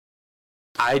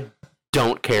I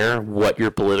don't care what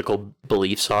your political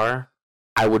beliefs are.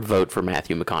 I would vote for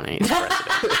Matthew McConaughey as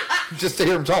president. Just to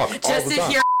hear him talk. Just to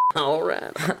hear. All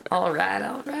right. All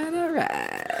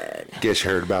right. Guess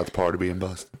you heard about the party being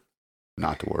busted.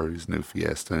 Not to worry, his new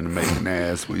Fiesta and making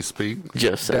as we speak.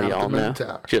 Just so Down y'all at the Moon know.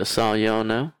 Tower. Just so y'all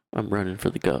know. I'm running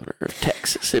for the governor of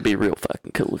Texas. It'd be real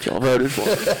fucking cool if y'all voted for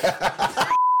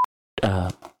me.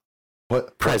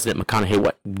 What? President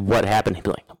McConaughey, what happened? He'd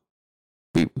be like,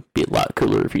 it'd be a lot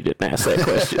cooler if you didn't ask that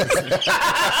question.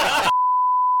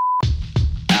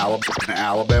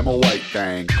 Alabama white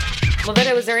thing.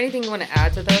 Lavetta, was there anything you want to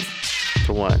add to this?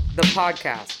 For what? The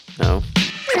podcast. No.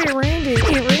 Hey, Randy.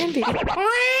 Randy.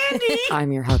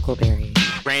 I'm your Huckleberry.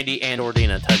 Randy and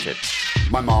Ordina, touch it.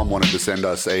 My mom wanted to send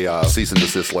us a cease and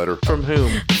desist letter. From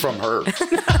whom? From her.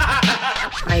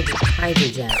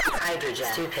 Hydrogen.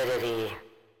 Stupidity.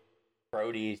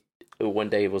 Brody one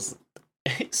day was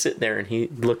sitting there and he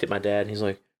looked at my dad and he's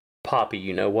like, Poppy,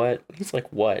 you know what? He's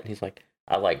like, what? And he's like,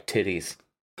 I like titties.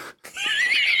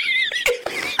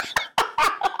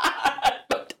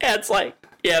 Dad's like,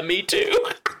 yeah, me too.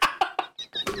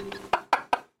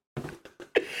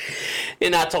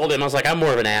 And I told him, I was like, I'm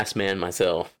more of an ass man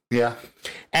myself. Yeah.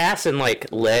 Ass and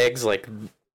like legs, like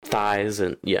thighs,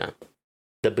 and yeah.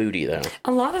 The booty, though.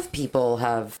 A lot of people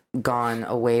have gone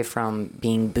away from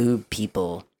being boob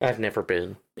people. I've never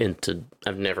been.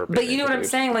 But you know what I'm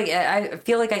saying? Like, I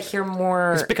feel like I hear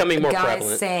more. It's becoming more guys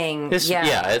prevalent. saying,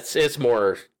 It's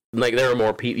more like there are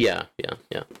more people. Yeah.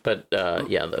 But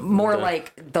more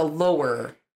like the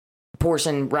lower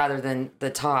portion rather than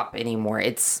the top anymore.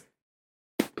 It's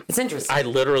interesting.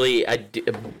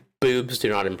 Boobs do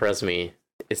not impress me.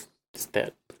 It's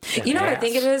that. You know what I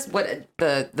think it is? What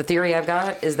the theory I've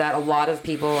got is that a lot of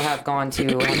people have gone to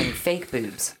having fake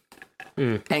boobs,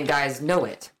 and guys know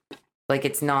it. Like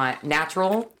it's not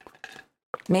natural.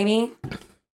 Maybe.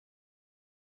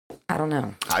 I don't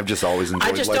know. I've just always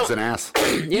enjoyed legs and ass.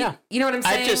 Yeah. You know what I'm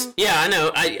saying? I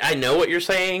know. I know what you're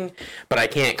saying, but I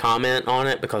can't comment on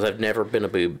it because I've never been a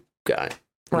boob guy.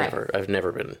 Right. I've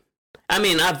never been. I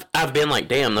mean, I've been like,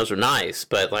 damn, those are nice,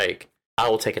 but like, I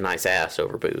will take a nice ass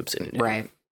over boobs any day.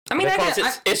 Right. I mean, because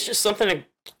it's just something to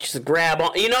just grab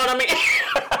on. You know what I mean?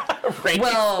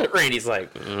 Randy's like,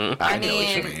 I know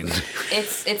what you mean.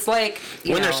 It's like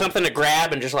when there's something to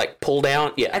grab and just like pull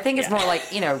down. Yeah, I think it's more like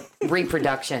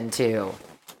reproduction too.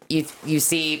 You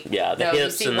see the hips, you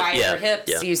see wider hips.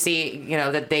 Yeah. You see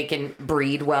that they can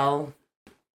breed well.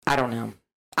 I don't know.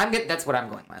 I'm good. That's what I'm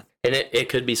going with. And it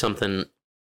could be something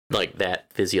like that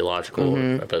physiological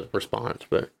of a response,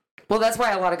 but. Well, that's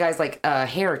why a lot of guys like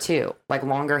hair too, like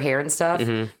longer hair and stuff,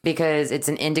 because it's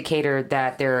an indicator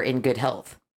that they're in good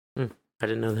health. I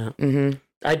didn't know that. Mm-hmm.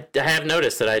 I have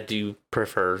noticed that I do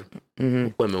prefer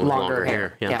women with longer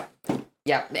hair.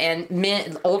 Yeah.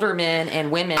 And older men and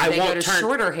women, they go to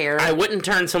shorter hair. I wouldn't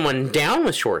turn someone down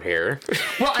with short hair.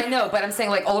 Well, I know, but I'm saying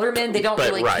like older men, they don't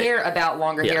really care about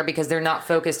longer hair because they're not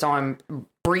focused on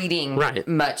breeding much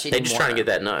anymore. They're just trying to get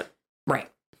that nut.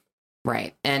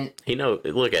 Right, and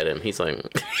look at him. He's like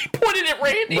pointing at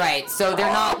Randy. Right, so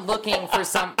they're not looking for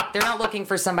They're not looking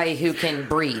for somebody who can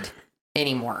breed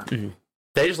anymore. Mm-hmm.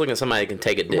 They're just looking at somebody who can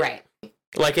take a dick. Right,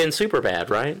 like in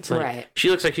Superbad, right? It's like, right. She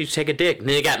looks like she should take a dick, and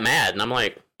then they got mad, and I'm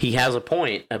like, he has a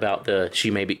point about the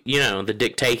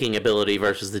dick taking ability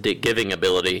versus the dick giving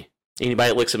ability. Anybody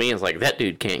that looks at me and is like, that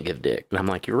dude can't give dick, and I'm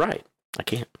like, you're right. I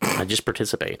can't. I just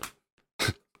participate.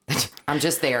 I'm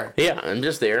just there. Yeah, I'm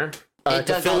just there. It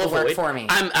does all the work for me.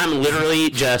 I'm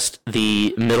literally just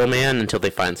the middleman until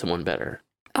they find someone better.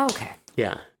 Okay.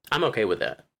 Yeah, I'm okay with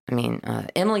that. I mean,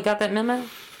 Emily got that memo?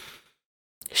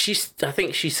 I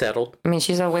think she settled. I mean,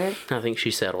 she's aware? I think she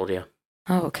settled, yeah.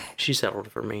 Oh, okay. She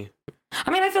settled for me.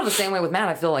 I mean, I feel the same way with Matt.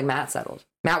 I feel like Matt settled.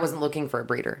 Matt wasn't looking for a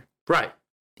breeder. Right.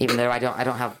 Even though I don't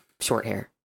have short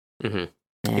hair.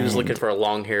 Mm-hmm. He was looking for a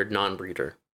long-haired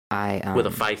non-breeder. With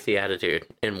a feisty attitude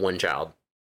and one child.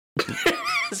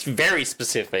 It's very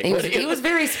specific. He was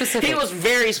very specific. He was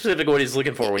very specific what he's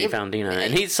looking for when he found Dina.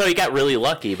 And he got really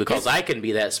lucky because I can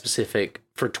be that specific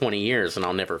for 20 years and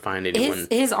I'll never find anyone.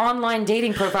 His online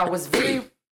dating profile was very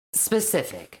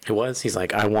specific. It was. He's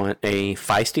like, I want a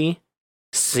feisty,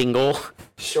 single,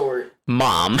 short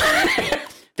mom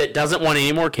that doesn't want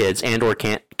any more kids and or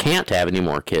can't have any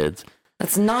more kids.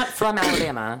 That's not from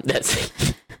Alabama. That's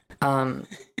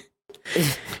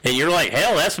and you're like,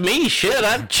 hell, that's me. Shit,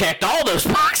 I've checked all those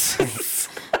boxes.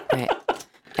 Right.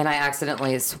 And I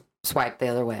accidentally swiped the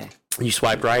other way. You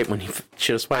swiped right when you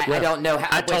should have swiped left. I don't know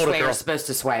which way you're supposed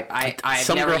to swipe. I've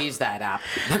never used that app.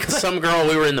 Some girl,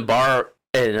 we were in the bar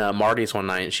at Marty's one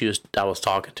night, and I was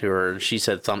talking to her, and she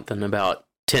said something about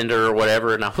Tinder or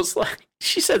whatever, and I was like,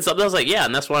 she said something. I was like, yeah,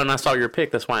 and that's why when I saw your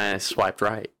pic, that's why I swiped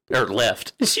right or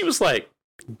left. And she was like,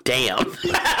 damn.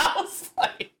 I was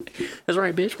like, that's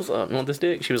right, bitch. What's up? You want this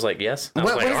dick? She was like, yes. I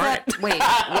was like, all right.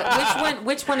 Wait,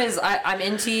 which one is I'm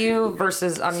into you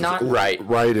versus I'm not? Right.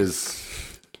 Right is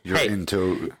you're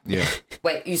into, yeah.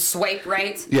 Wait, you swipe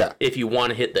right? Yeah. If you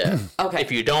want to hit that. Okay.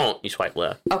 If you don't, you swipe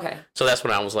left. Okay. So that's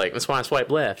when I was like, that's why I swiped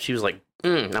left. She was like,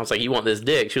 And I was like, you want this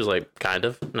dick? She was like, kind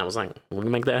of. And I was like, we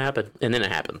can make that happen. And then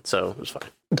it happened. So it was fine.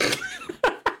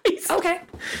 Okay.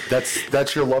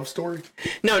 That's your love story?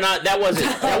 No, that wasn't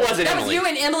That Emily. was you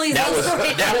and Emily's love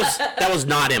story. That was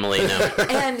not Emily, no.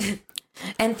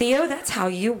 And Theo, that's how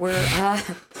you were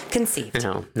conceived.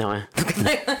 No,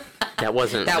 that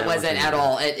wasn't. That wasn't at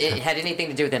all. It had anything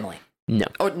to do with Emily. No.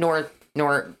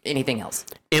 Nor anything else.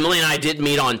 Emily and I did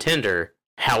meet on Tinder.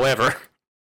 However,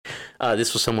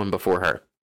 this was someone before her.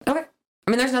 Okay.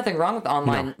 I mean, there's nothing wrong with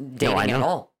online dating at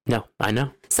all. No, I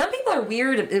know. Some people are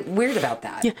weird about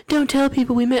that. Yeah, don't tell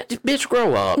people we met. Bitch,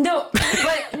 grow up. No,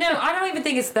 but no, I don't even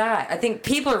think it's that. I think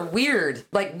people are weird,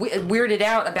 like weirded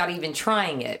out about even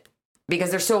trying it because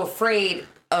they're so afraid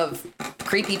of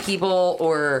creepy people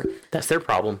or... That's their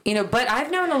problem. But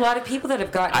I've known a lot of people that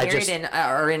have got married and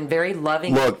are in very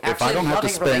loving, look, if I don't have to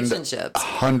spend relationships.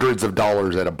 hundreds of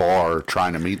dollars at a bar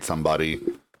trying to meet somebody,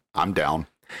 I'm down.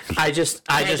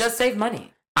 It does save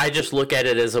money. I just look at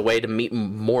it as a way to meet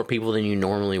more people than you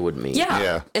normally would meet.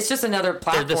 Yeah. It's just another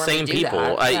platform. They're the same to do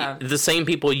people. that. The same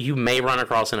people you may run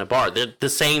across in a bar. They're the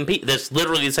same people. That's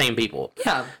literally the same people.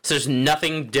 Yeah. So there's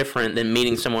nothing different than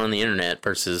meeting someone on the internet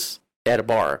versus at a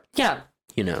bar. Yeah.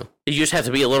 You just have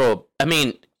to be a little,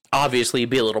 obviously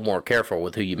be a little more careful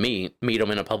with who you meet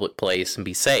them in a public place and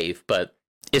be safe, but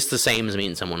it's the same as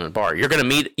meeting someone in a bar. You can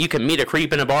meet a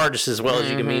creep in a bar just as well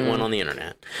as you can meet one on the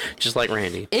internet. Just like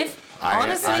Randy.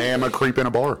 I am a creep in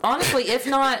a bar. Honestly, if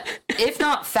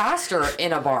not faster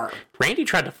in a bar. Randy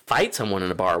tried to fight someone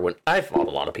in a bar when I fought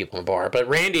a lot of people in a bar, but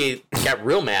Randy got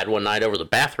real mad one night over the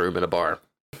bathroom in a bar.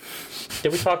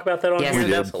 Did we talk about that on Yes, here? we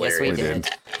did. That's hilarious. Yes, we did.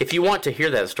 If you want to hear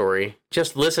that story,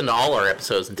 just listen to all our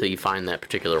episodes until you find that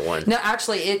particular one. No,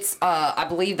 actually, it's I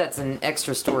believe that's an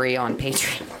extra story on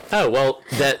Patreon. Oh well,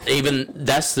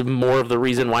 that's more of the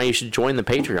reason why you should join the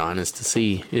Patreon is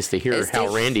to hear how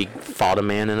Randy fought a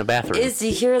man in a bathroom. Is to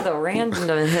hear the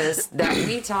randomness that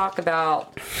we talk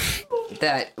about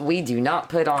that we do not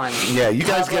put on. Yeah, you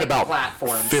guys get about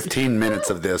platforms. 15 minutes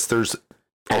of this. There's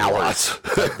hours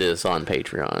of this on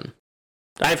Patreon.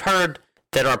 I've heard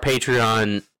that our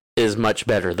Patreon is much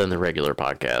better than the regular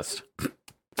podcast.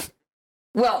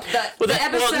 Well, the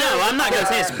episode. No, I'm not going to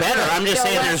say it's better. I'm just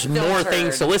saying there's more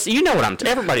things to listen. You know what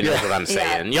everybody knows what I'm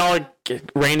saying. Y'all,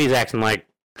 Randy's acting like.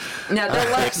 No, they're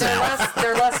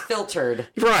less filtered.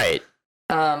 Right.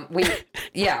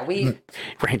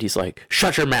 Randy's like,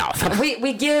 shut your mouth.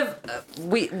 we give a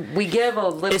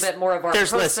little bit more of our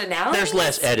personalities. There's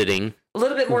less editing. A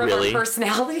little bit more of our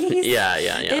personalities. Yeah.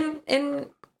 In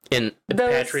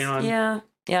those, Patreon.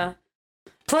 Yeah.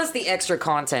 Plus the extra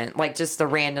content, like just the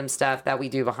random stuff that we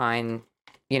do behind,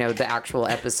 the actual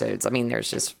episodes. I mean, there's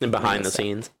just behind the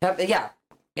scenes. Yeah.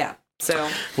 So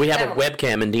we have a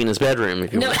webcam in Dina's bedroom.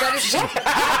 If you want. That is.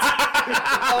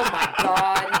 Oh my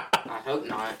God. I hope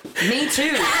not. Me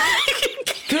too.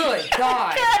 Good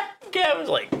God. I was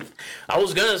like, I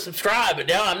was gonna subscribe, but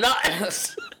now I'm not.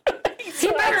 He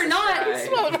better not.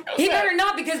 He better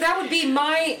not, because that would be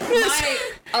my.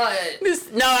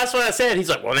 No, that's what I said. He's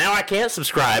like, well, now I can't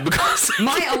subscribe because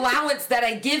my allowance that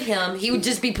I give him, he would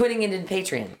just be putting it in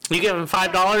Patreon. You give him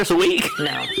 $5 a week?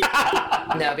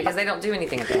 No, because they don't do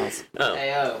anything at the house. Oh.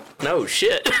 Ayo. No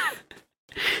shit.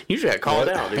 You should have called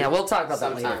out, dude. Yeah, we'll talk about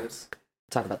that later.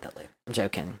 Talk about that later. I'm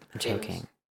joking.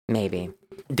 Maybe.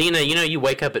 Dina, you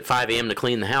wake up at 5 a.m. to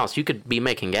clean the house. You could be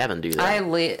making Gavin do that.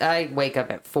 I wake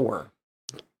up at 4.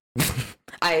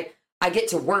 I get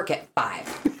to work at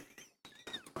 5.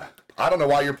 I don't know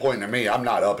why you're pointing at me. I'm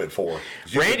not up at 4.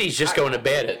 Randy's just going to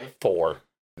bed at 4.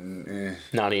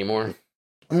 Not anymore.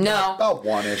 No. About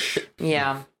 1-ish.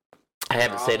 Yeah. I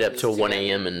haven't stayed up till 1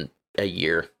 a.m. in a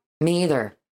year. Me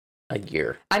either. A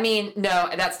year. I mean, no,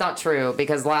 that's not true,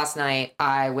 because last night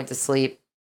I went to sleep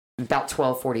about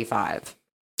 12:45,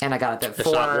 and I got up at That's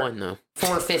not 1 though.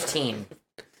 4:15.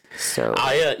 So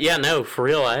no, for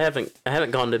real. I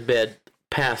haven't gone to bed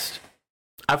past.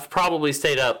 I've probably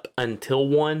stayed up until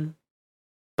 1,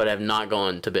 but I've not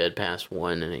gone to bed past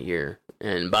 1 in a year.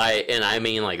 And I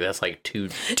mean like that's like two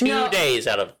days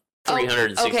out of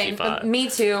 365. Okay, me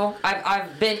too.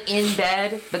 I've been in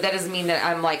bed, but that doesn't mean that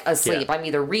I'm like asleep. Yeah. I'm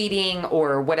either reading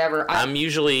or whatever. I'm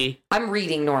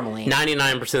reading normally.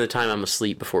 99% of the time I'm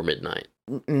asleep before midnight.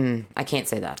 I can't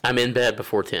say that. I'm in bed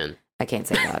before 10. I can't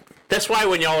say that. That's why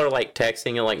when y'all are like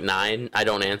texting at like 9, I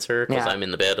don't answer because Yeah. I'm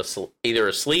in the bed either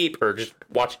asleep or just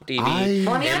watching TV.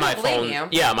 Well, I mean, I and my don't blame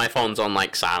phone, you. yeah, my phone's on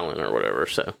like silent or whatever.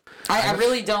 So I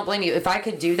really don't blame you. If I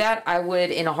could do that, I would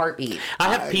in a heartbeat.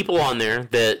 I have people on there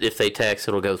that if they text,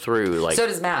 it'll go through. Like So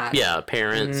does Matt. yeah,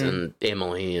 parents and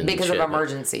Emily and Because shit, of but-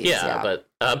 emergencies. Yeah, but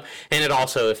and it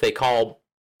also if they call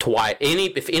twice,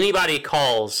 if anybody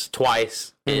calls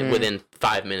twice within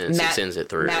 5 minutes, it sends it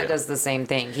through. Matt does the same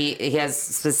thing. He has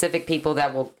specific people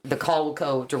that the call will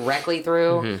go directly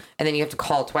through, and then you have to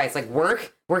call twice. Like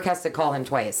work has to call him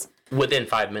twice within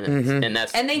 5 minutes,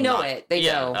 and they know it. They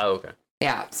know. Oh, okay.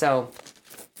 Yeah. So,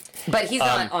 but he's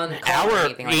not on call or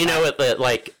anything like that. At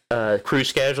like crew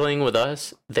scheduling with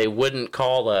us, they wouldn't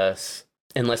call us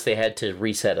unless they had to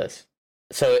reset us.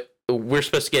 So we're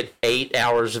supposed to get 8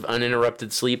 hours of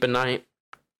uninterrupted sleep a night.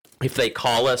 If they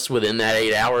call us within that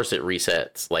 8 hours, it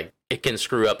resets. Like it can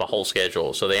screw up a whole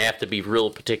schedule. So they have to be real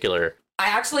particular. I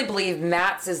actually believe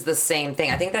Matt's is the same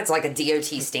thing. I think that's like a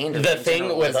DOT standard. The in thing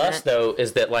general, with isn't us it? though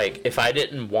is that like if I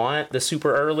didn't want the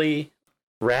super early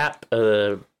wrap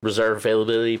reserve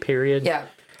availability period, Yeah.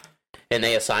 and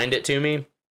they assigned it to me,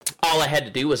 all I had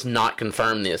to do was not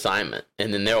confirm the assignment,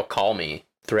 and then they'll call me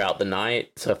throughout the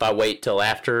night. So if I wait till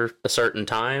after a certain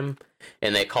time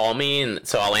and they call me, and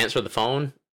so I'll answer the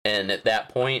phone, and at that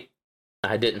point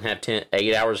I didn't have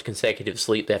 8 hours consecutive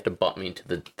sleep, they have to bump me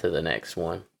to the next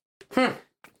one.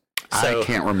 I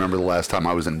can't remember the last time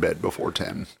I was in bed before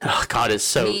 10. Oh God, it's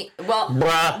so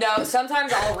bruh. No,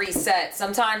 sometimes I'll reset.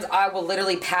 Sometimes I will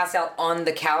literally pass out on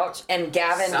the couch, and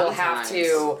Gavin will have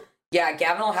to. Yeah,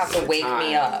 Gavin will have to wake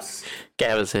me up.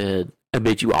 Gavin said, "I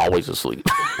bet you always asleep."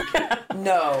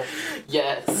 No,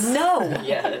 Yes. no,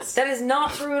 Yes. that is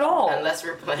not true at all. Unless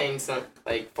we're playing some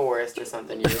like Forest or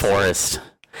something. You just- Forest.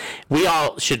 We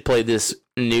all should play this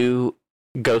new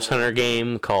Ghost Hunter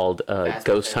game called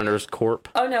Ghost Hunters Corp.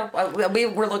 Oh no, we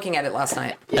were looking at it last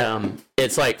night.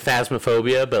 It's like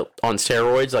Phasmophobia, but on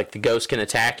steroids. Like the ghost can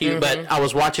attack you. But I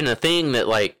was watching a thing that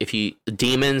like if you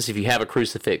have a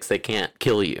crucifix, they can't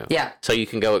kill you. Yeah. So you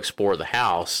can go explore the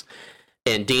house,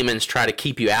 and demons try to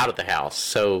keep you out of the house.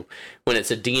 So when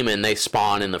it's a demon, they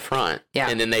spawn in the front. Yeah.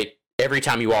 And then every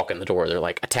time you walk in the door, they're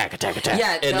like attack, attack, attack.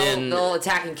 Yeah, and they'll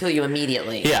attack and kill you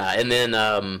immediately. Yeah, and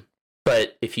then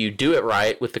but if you do it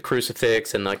right with the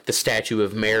crucifix and like the statue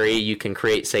of Mary, you can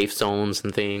create safe zones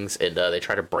and things. And they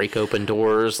try to break open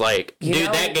doors. Like,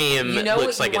 that game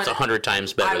looks like it's 100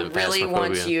 times better than Phasmophobia. I really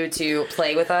want you to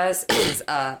play with us is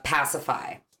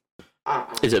Pacify.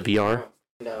 Is it VR?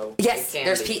 No. Yes, it can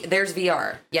there's be. there's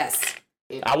VR. Yes,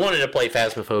 I wanted to play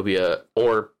Phasmophobia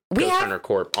or We Ghost have- Hunter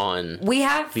Corp on we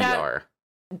have VR.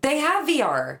 They have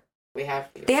VR. We have.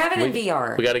 They have it in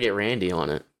VR. We got to get Randy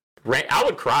on it. I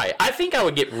would cry. I think I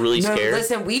would get really No, scared.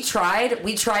 listen, we tried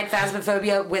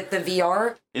Phasmophobia with the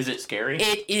VR. Is it scary?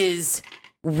 It is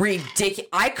ridiculous.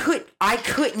 I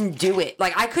couldn't do it.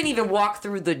 Like I couldn't even walk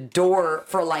through the door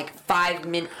for like 5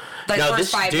 minutes. Like no,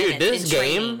 first 5 minutes. this in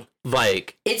game, training.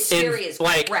 like It's scary as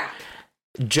crap.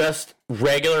 Just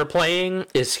regular playing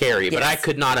is scary, but I Yes.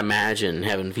 could not imagine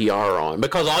having VR on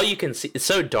because all you can see, it's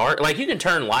so dark. Like you can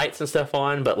turn lights and stuff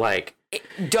on, but like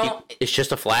it's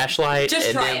just a flashlight. Just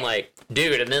and try then it. like,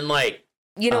 dude, and then like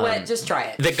You know what? Just try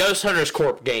it. the Ghost Hunters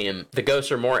Corp game, the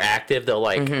ghosts are more active. They'll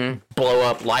like Mm-hmm. blow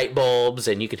up light bulbs,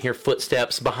 and you can hear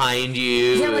footsteps behind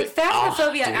you. Yeah, like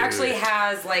Phasmophobia dude. actually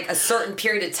has like a certain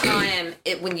period of time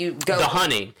when you go the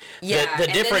hunting. Yeah, the and then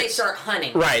they difference. start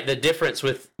hunting. Right. The difference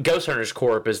with Ghost Hunters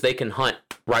Corp is they can hunt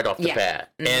right off the Yeah.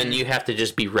 bat, and you have to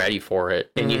just be ready for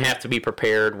it, and you have to be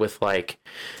prepared with like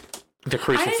the I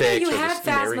crucifix. didn't know you or had the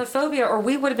Mary. Phasmophobia, or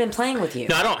we would have been playing with you.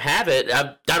 No, I don't have it.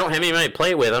 I don't have anybody to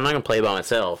play with. I'm not gonna play by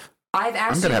myself. I've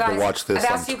asked I'm you gonna have guys. to watch this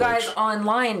I've asked on you guys Twitch.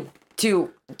 online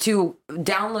to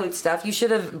download stuff. You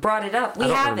should have brought it up. We I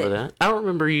don't have remember it. that. I don't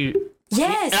remember you.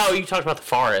 Yes. Oh, you talked about the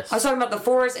forest. I was talking about the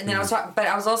forest, and then I was talking, but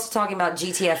I was also talking about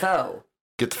GTFO.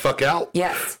 Get the fuck out.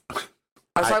 Yes.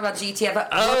 I was talking about GTFO.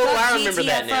 Oh, Look up I remember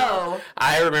that now. GTFO.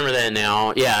 I remember that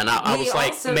now. Yeah, and I We was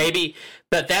like, also- maybe,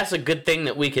 but that's a good thing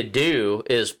that we could do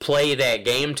is play that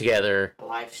game together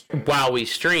Live stream. while we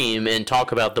stream and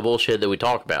talk about the bullshit that we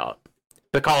talk about.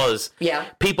 Because Yeah.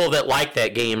 people that like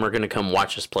that game are going to come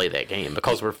watch us play that game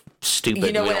because we're stupid.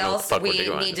 You know and we what don't else the fuck we we're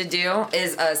doing. need to do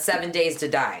is 7 Days to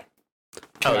Die.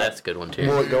 Oh, that's a good one too.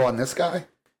 Will it go on this guy?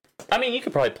 I mean, you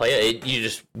could probably play it. You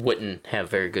just wouldn't have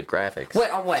very good graphics.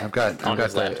 What on what? I've got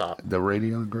his laptop. the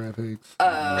Radeon graphics.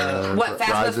 What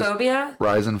Phasmophobia?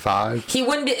 Ryzen 5. He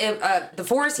wouldn't be the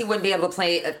Forest. He wouldn't be able to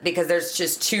play it because there's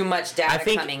just too much data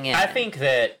coming in. I think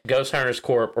that Ghost Hunters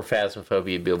Corp or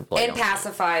Phasmophobia would be able to play. And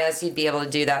Pacify Us, you'd be able to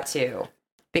do that too,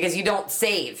 because you don't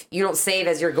save. You don't save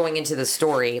as you're going into the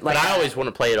story. Like but I always want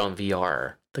to play it on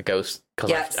VR. The Ghost.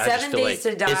 Yeah, I just 7 feel Days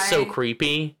like to Die. It's so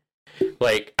creepy.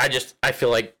 Like I feel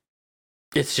like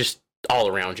it's just all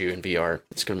around you in VR.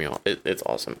 It's gonna be it's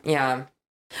awesome. Yeah.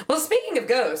 Well, speaking of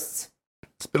ghosts,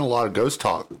 It's been a lot of ghost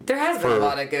talk there has been a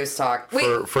lot of ghost talk.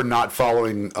 Wait, for not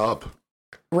following up.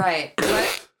 right?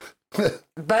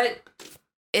 But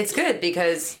it's good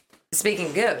because speaking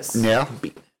of ghosts, Yeah.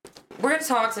 we're going to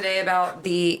talk today about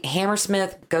the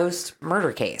Hammersmith ghost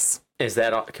murder case. Is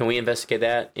that? Can we investigate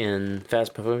that in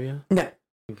Phasmophobia? No,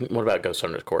 What about Ghost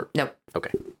Hunters Corp? no, Okay,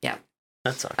 yeah,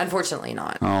 that sucks. unfortunately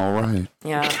not. All right.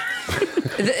 Yeah.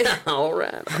 All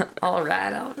right. All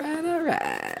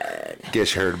right.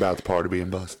 Guess you heard about the party being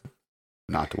busted.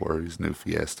 Not to worry, his new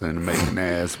Fiesta and making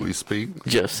as we speak.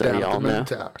 Just so Down at y'all the Moon know.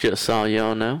 Tower. Just so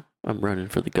y'all know. I'm running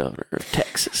for the governor of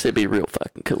Texas. It'd be real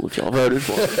fucking cool if y'all voted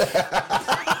for me.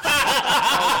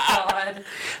 Oh, God.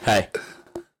 Hey,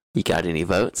 you got any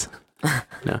votes?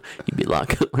 No, you'd be a lot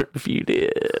cooler if you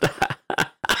did.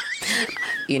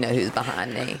 You know who's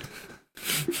behind me?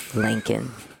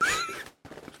 Lincoln.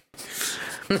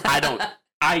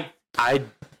 I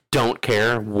don't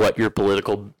care what your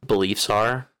political beliefs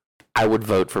are. I would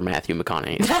vote for Matthew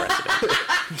McConaughey as president.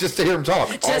 Just to hear him talk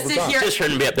all Just the to time. hear- Just for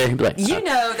him to be up there and be like, You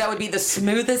know that would be the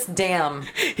smoothest damn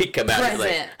he'd come out and be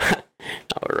president. like,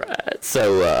 all right.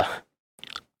 So,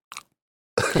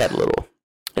 had a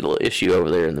little issue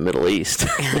over there in the Middle East.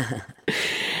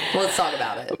 Well, let's talk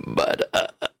about it. But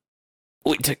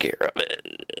we took care of it.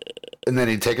 And then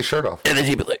he'd take his shirt off. And then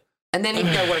he'd be like, And then you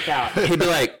can go work out.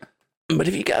 but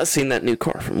have you guys seen that new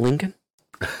car from Lincoln?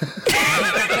 we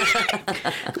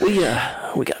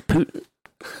got Putin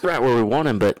right where we want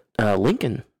him, but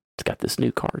Lincoln's got this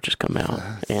new car just come out,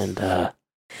 and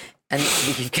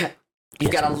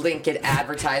you've got a Lincoln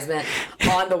advertisement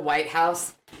on the White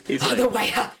House. On the White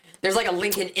House. There's like a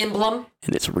Lincoln emblem.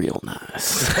 and it's real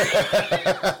nice.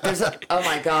 Oh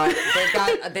my God!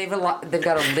 They've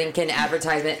got a Lincoln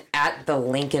advertisement at the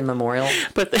Lincoln Memorial.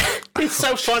 But it's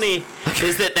so funny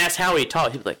is that's how he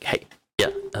talked. He'd be like, "Hey,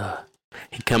 yeah,"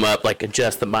 he'd come up like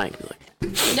adjust the mic, be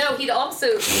like, No, he'd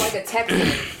also like a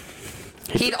Texan.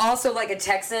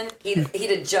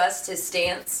 He'd adjust his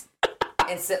stance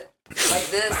and sit like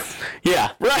this,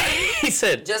 "Yeah, right." He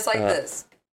said, just like this.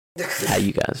 "How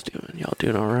you guys doing? Y'all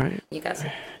doing all right?" You guys,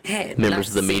 hey, Members nice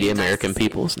of the to see media, you, nice American to see you.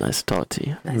 people, it's nice to talk to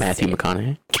you. Nice to Matthew see you.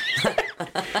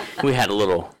 McConaughey. we had a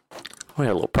little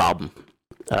problem.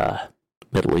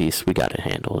 Middle East, we got it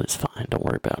handled. It's fine. Don't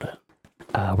worry about it.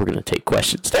 We're gonna take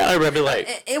questions down. Everybody be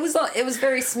like, It was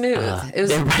very smooth. It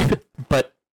was. everybody,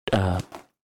 but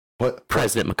What?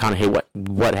 President McConaughey,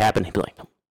 what happened? He'd be like,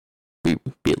 "It'd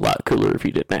be a lot cooler if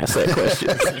you didn't ask that question."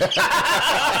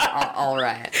 All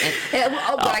right.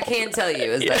 What I can tell you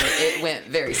is that it went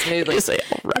very smoothly. You say,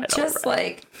 "All right, Just all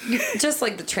right."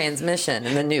 like the transmission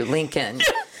in the new Lincoln.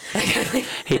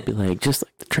 He'd be like, just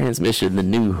like the transmission, the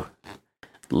new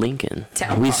Lincoln.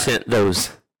 Town We car. sent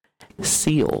those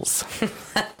seals.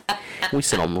 We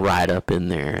sent them right up in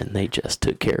there, and they just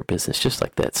took care of business, just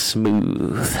like that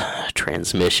smooth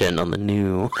transmission on the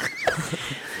new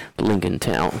Lincoln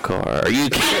Town car. Are you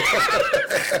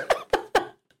kidding?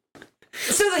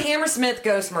 So the Hammersmith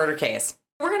ghost murder case.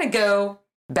 We're going to go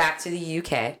back to the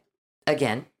UK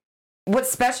again.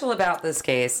 What's special about this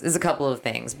case is a couple of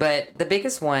things, but the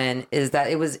biggest one is that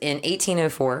it was in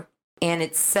 1804, and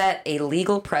it set a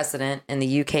legal precedent in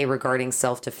the UK regarding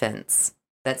self-defense,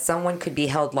 that someone could be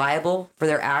held liable for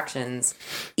their actions,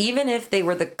 even if they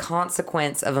were the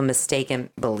consequence of a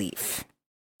mistaken belief.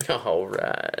 All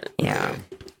right. Yeah.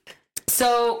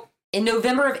 So in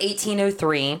November of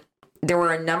 1803, there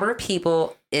were a number of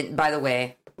people. By the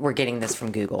way, we're getting this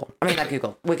from Google. I mean, not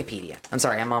Google, Wikipedia. I'm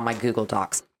sorry, I'm on my Google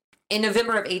Docs. In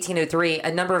November of 1803,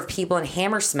 a number of people in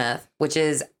Hammersmith, which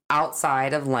is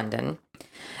outside of London,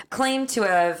 claimed to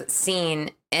have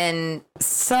seen, and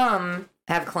some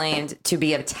have claimed to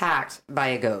be attacked by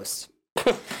a ghost.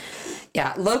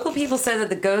 Yeah, local people said that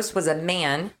the ghost was a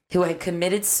man who had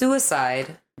committed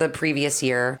suicide the previous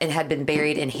year and had been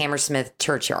buried in Hammersmith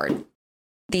churchyard.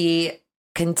 The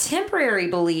contemporary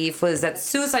belief was that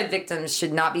suicide victims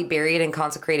should not be buried in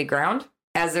consecrated ground,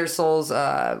 as their souls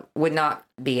would not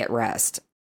be at rest.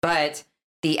 But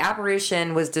the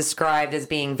apparition was described as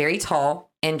being very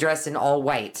tall and dressed in all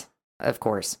white, of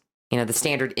course. You know, the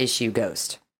standard issue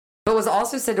ghost. but was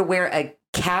also said to wear a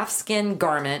calfskin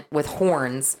garment with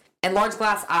horns and large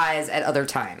glass eyes at other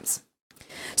times.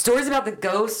 Stories about the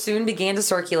ghost soon began to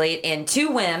circulate, and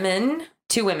two women,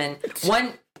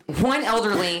 one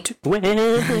elderly, God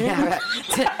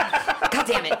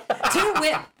damn it,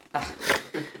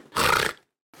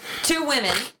 two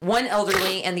women, one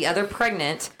elderly and the other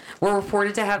pregnant, were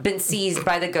reported to have been seized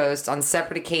by the ghost on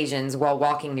separate occasions while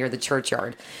walking near the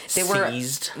churchyard.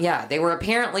 Seized? They were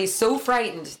apparently so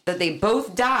frightened that they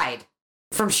both died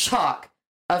from shock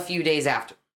a few days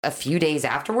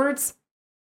afterwards?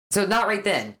 So not right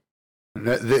then.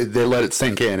 They let it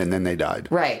sink in and then they died.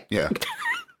 Right. Yeah.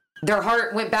 Their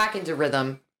heart went back into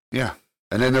rhythm. Yeah.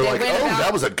 And then they're like,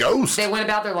 that was a ghost. They went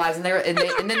about their lives, and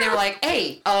then they were like,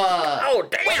 "Hey, oh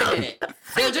damn, wait a minute."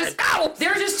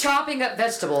 They're just chopping up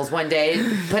vegetables one day,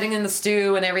 putting in the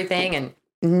stew and everything, and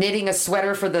knitting a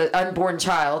sweater for the unborn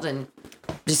child, and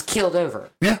just keeled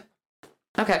over. Yeah.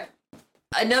 Okay.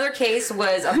 Another case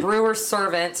was a brewer's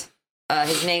servant.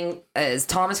 His name is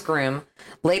Thomas Groom.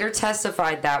 Later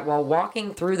testified that while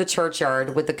walking through the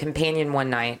churchyard with a companion one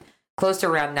night, close to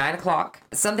around 9 o'clock,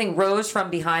 something rose from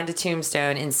behind a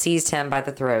tombstone and seized him by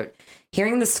the throat.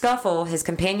 Hearing the scuffle, his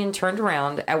companion turned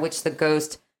around, at which the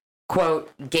ghost, quote,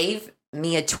 gave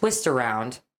me a twist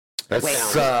around. That's, wait,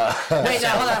 hold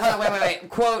on, wait.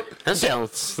 Quote, that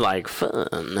sounds like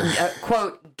fun.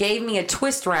 Quote, gave me a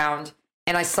twist round,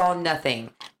 and I saw nothing.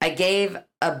 I gave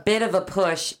a bit of a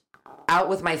push out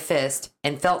with my fist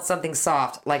and felt something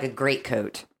soft like a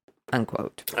greatcoat.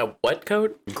 Unquote. A what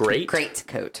coat? Great? Great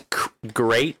coat.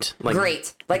 Great?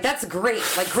 Great. Like, that's great.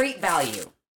 Like, great value.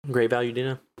 Great value,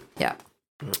 Dina? Yeah.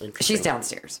 She's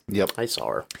downstairs. Yep. I saw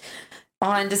her.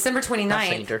 On December 29th. I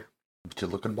seen her. But you're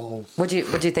looking balls. What'd you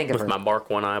think of With her? my Mark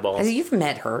 1 eyeball. You've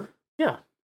met her. Yeah.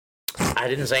 I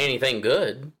didn't say anything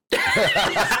good.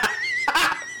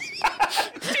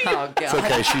 Oh, God. It's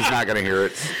okay. She's not going to hear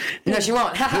it. No, she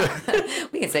won't.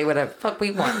 We can say whatever the fuck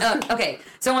we want. Okay.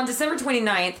 So on December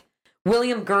 29th,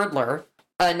 William Girdler,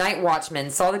 a night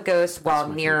watchman, saw the ghost while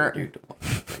near...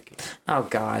 Oh,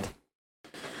 God.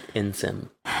 Insim.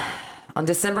 On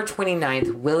December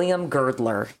 29th, William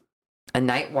Girdler, a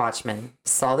night watchman,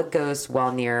 saw the ghost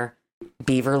while near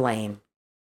Beaver Lane.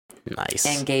 Nice.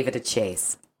 And gave it a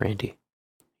chase. Randy,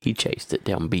 he chased it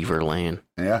down Beaver Lane.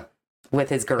 Yeah. With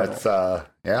his girdle. That's,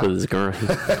 yeah. With his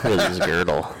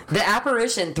girdle. The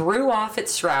apparition threw off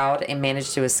its shroud and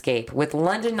managed to escape. With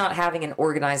London not having an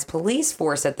organized police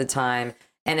force at the time,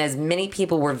 and as many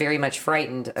people were very much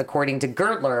frightened, according to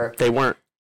Girdler, They weren't.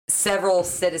 several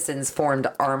citizens formed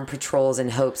armed patrols in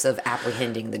hopes of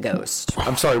apprehending the ghost.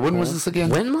 I'm sorry, when was this again?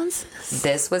 When was this?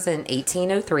 This was in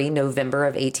 1803, November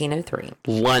of 1803.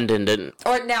 London didn't.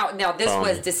 Or now this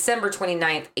was December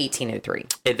 29th, 1803.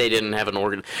 They didn't have an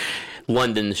organ.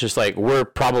 London's just like, we're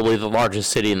probably the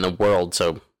largest city in the world,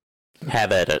 so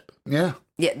have at it. Yeah.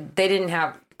 Yeah, they didn't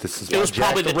have... It was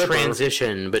probably the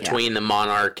transition between the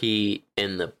monarchy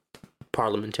and the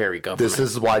parliamentary government. This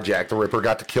is why Jack the Ripper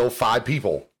got to kill 5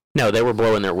 people. No, they were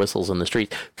blowing their whistles in the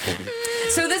streets.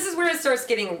 So this is where it starts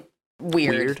getting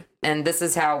weird. And this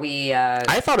is how we...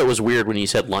 I thought it was weird when you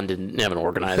said London didn't have an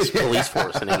organized police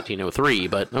force in 1803,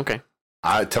 but okay.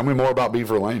 Tell me more about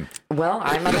Beaver Lane. Well,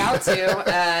 I'm about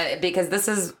to, because this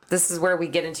is where we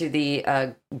get into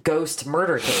the ghost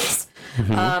murder case.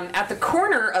 Mm-hmm. At the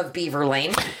corner of Beaver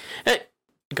Lane...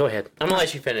 Go ahead. I'm going to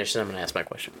let you finish, and I'm going to ask my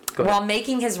question. Go While ahead.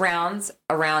 making his rounds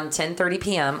around 10:30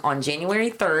 p.m. on January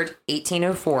 3rd,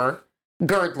 1804,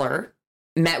 Girdler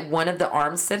met one of the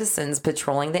armed citizens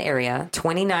patrolling the area,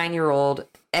 29-year-old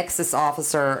Excess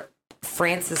Officer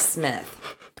Francis Smith.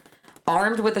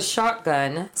 Armed with a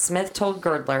shotgun, Smith told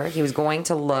Girdler he was going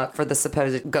to look for the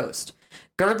supposed ghost.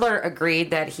 Girdler agreed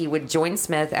that he would join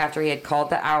Smith after he had called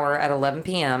the hour at 11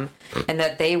 p.m. and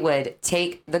that they would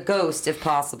take the ghost if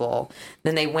possible.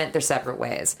 Then they went their separate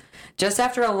ways. Just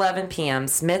after 11 p.m.,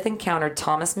 Smith encountered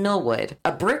Thomas Millwood,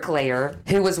 a bricklayer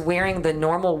who was wearing the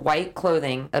normal white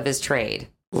clothing of his trade.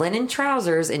 Linen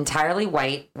trousers, entirely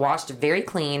white, washed very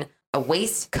clean, a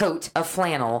waistcoat of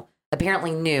flannel,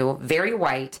 apparently new, very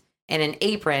white, and an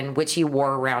apron which he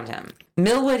wore around him.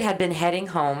 Millwood had been heading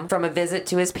home from a visit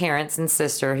to his parents and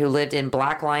sister who lived in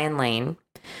Black Lion Lane.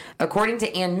 According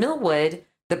to Anne Millwood,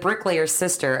 the bricklayer's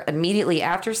sister, immediately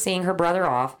after seeing her brother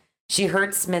off, she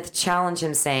heard Smith challenge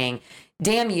him saying,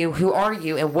 "Damn you, who are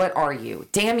you and what are you?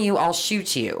 Damn you, I'll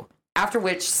shoot you." After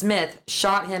which Smith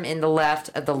shot him in the left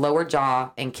of the lower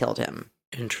jaw and killed him.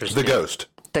 Interesting. The ghost.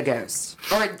 The ghost.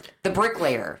 Or the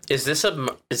bricklayer. Is this a The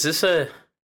about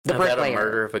a bricklayer.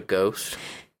 murder of a ghost?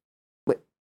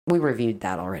 We reviewed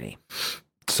that already.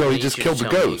 So he just killed the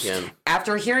ghost.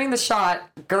 After hearing the shot,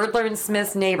 Girdler and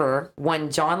Smith's neighbor,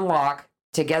 one John Locke,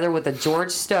 together with a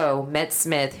George Stowe, met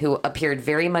Smith, who appeared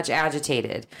very much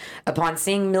agitated. Upon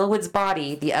seeing Millwood's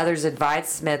body, the others advised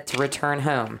Smith to return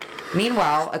home.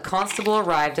 Meanwhile, a constable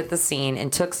arrived at the scene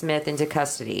and took Smith into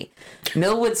custody.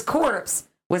 Millwood's corpse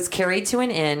was carried to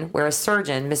an inn where a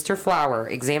surgeon, Mr. Flower,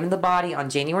 examined the body on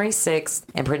January 6th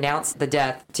and pronounced the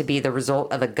death to be the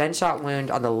result of a gunshot wound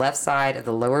on the left side of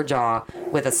the lower jaw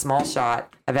with a small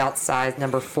shot about size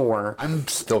number 4. I'm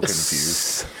still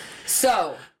confused.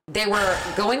 So, they were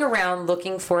going around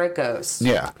looking for a ghost.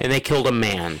 Yeah. And they killed a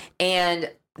man. And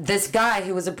this guy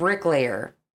who was a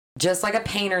bricklayer, just like a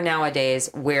painter nowadays,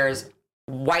 wears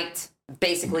white,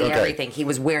 basically everything. He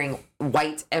was wearing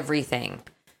white everything.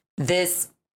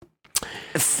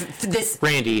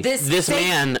 Randy, this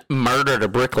man murdered a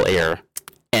bricklayer,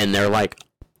 and they're like,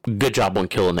 good job on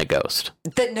killing the ghost.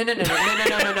 No.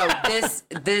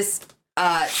 This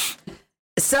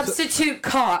substitute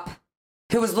cop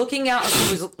who was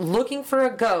looking for a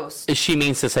ghost. She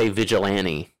means to say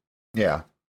vigilante. Yeah.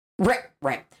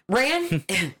 Right. Ran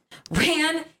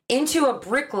into a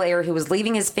bricklayer who was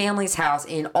leaving his family's house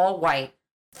in all white,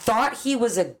 thought he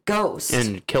was a ghost.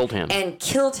 And killed him.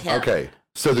 Okay.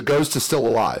 So the ghost is still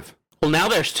alive. Well, now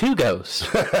there's 2 ghosts.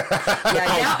 Now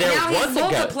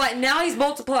he's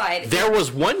multiplied. There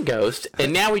was one ghost,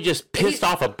 and now he just pissed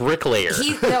off a bricklayer.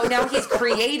 Now he's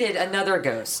created another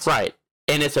ghost. Right.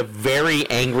 And it's a very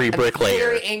angry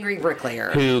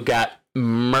bricklayer. Who got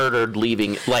murdered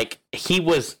leaving. Like, he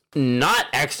was not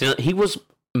accident. He was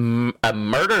a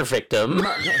murder victim.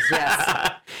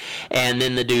 Yes. And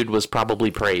then the dude was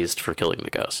probably praised for killing the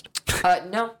ghost.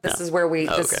 No, this is where we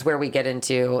get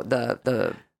into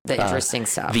the interesting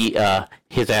stuff.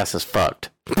 His ass is fucked.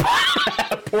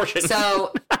 Portion.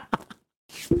 So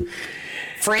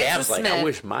Francis Smith. I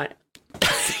wish my.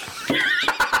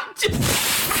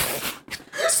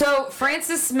 So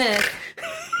Francis Smith,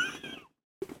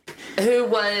 who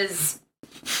was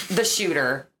the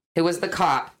shooter, who was the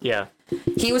cop. Yeah.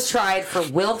 He was tried for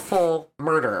willful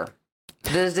murder.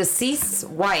 The deceased's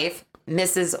wife,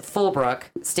 Mrs. Fulbrook,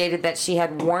 stated that she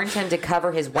had warned him to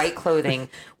cover his white clothing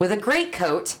with a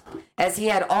greatcoat, as he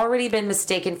had already been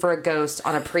mistaken for a ghost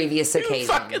on a previous occasion.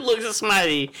 Fucking looks at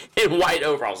somebody in white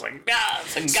overalls like,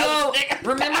 it's a ghost. So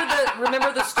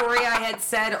remember the story I had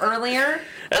said earlier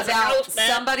about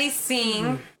somebody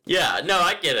seeing. Yeah, no,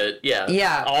 I get it.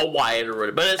 Yeah, all white or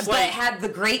whatever, but it's like, but it had the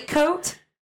greatcoat.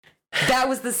 That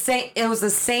was the same. It was the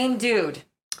same dude.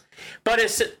 But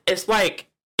it's like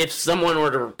if someone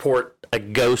were to report a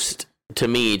ghost to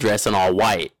me dressing all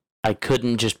white, I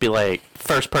couldn't just be like,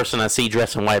 first person I see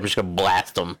dressed in white, I'm just gonna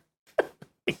blast them.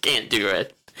 I can't do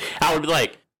it. I would be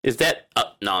like, is that?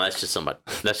 No, that's just somebody.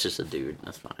 That's just a dude.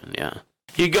 That's fine. Yeah,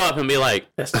 you go up and be like,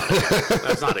 that's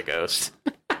not a ghost.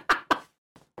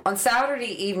 On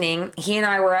Saturday evening, he and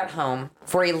I were at home,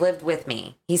 for he lived with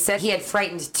me. He said he had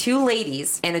frightened 2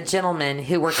 ladies and a gentleman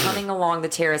who were coming along the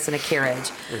terrace in a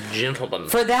carriage. A gentleman.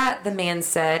 For that, the man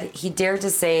said, he dared to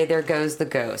say, there goes the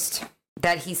ghost.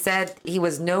 That he said he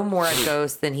was no more a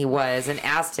ghost than he was, and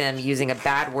asked him, using a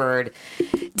bad word,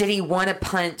 did he want to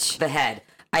punch the head?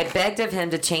 I begged of him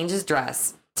to change his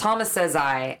dress. Thomas, says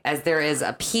I, as there is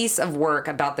a piece of work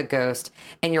about the ghost,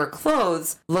 and your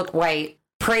clothes look white,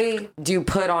 pray do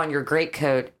put on your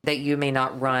greatcoat that you may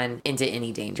not run into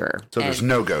any danger. So there's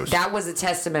no ghost. That was a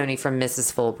testimony from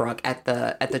Mrs. Fulbrook at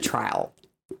the trial.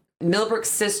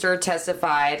 Millbrook's sister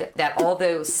testified that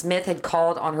although Smith had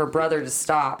called on her brother to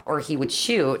stop or he would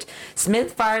shoot,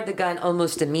 Smith fired the gun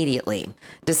almost immediately.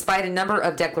 Despite a number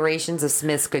of declarations of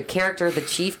Smith's good character, the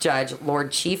Chief Judge,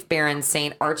 Lord Chief Baron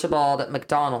St. Archibald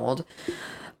MacDonald,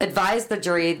 advised the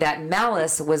jury that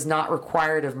malice was not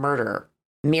required of murder,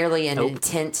 merely an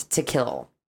intent to kill.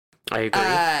 I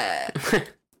agree.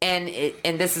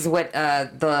 And this is what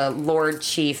the Lord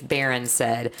Chief Baron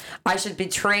said. I should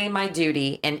betray my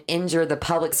duty and injure the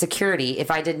public security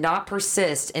if I did not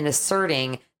persist in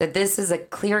asserting that this is a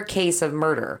clear case of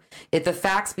murder, if the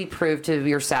facts be proved to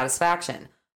your satisfaction.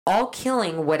 All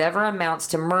killing, whatever amounts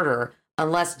to murder,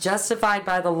 unless justified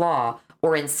by the law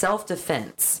or in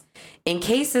self-defense. In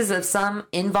cases of some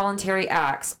involuntary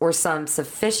acts or some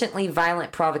sufficiently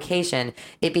violent provocation,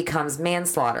 it becomes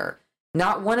manslaughter.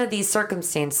 Not one of these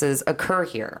circumstances occur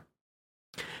here.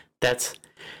 That's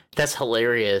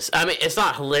hilarious. I mean, it's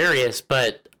not hilarious,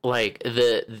 but like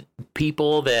the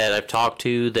people that I've talked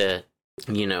to that,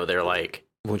 you know, they're like,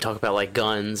 when we talk about like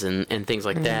guns and things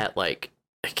like that, like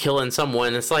killing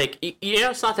someone, it's like, you know,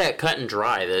 it's not that cut and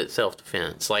dry that it's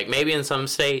self-defense. Like maybe in some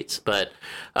states, but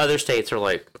other states are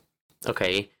like,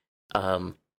 okay,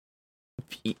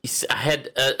 I had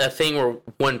a thing where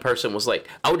one person was like,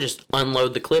 I would just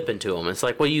unload the clip into them. It's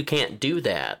like, well, you can't do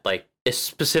that. Like, it's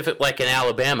specific, like in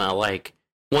Alabama, like,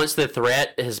 once the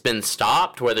threat has been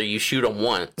stopped, whether you shoot them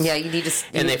once, yeah, you need to,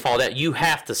 and they fall down, you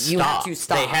have to stop. You have to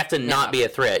stop. They have to not be a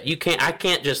threat. I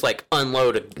can't just like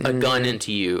unload a gun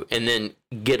into you and then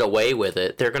get away with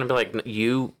it. They're gonna be like,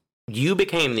 you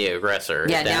became the aggressor.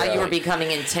 Yeah, now you are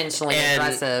becoming intentionally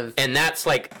aggressive. And that's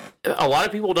like, a lot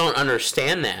of people don't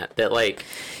understand that like,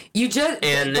 you just,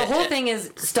 the whole thing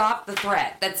is stop the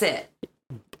threat. That's it.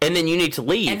 And then you need to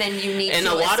leave. And then you need to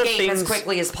escape as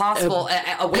quickly as possible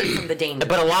away from the danger.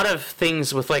 But a lot of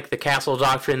things with like the castle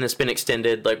doctrine that's been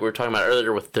extended, like we were talking about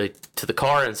earlier with to the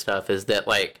car and stuff, is that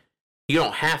like, you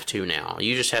don't have to now.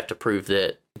 You just have to prove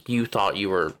that you thought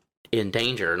you were in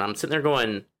danger. And I'm sitting there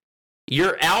going,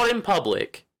 you're out in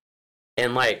public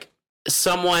and like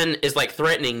someone is like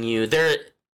threatening you.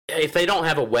 If they don't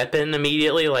have a weapon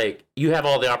immediately, like, you have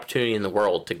all the opportunity in the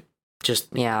world to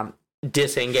just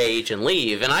disengage and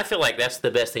leave. And I feel like that's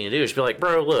the best thing to do, is be like,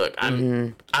 bro, look,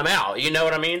 I'm out. You know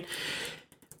what I mean?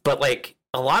 But like,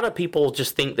 a lot of people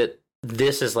just think that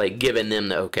this is like giving them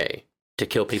the okay to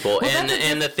kill people. Well,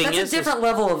 and the thing that's a different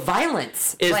level of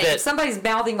violence. Is like, that if somebody's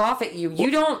mouthing off at you,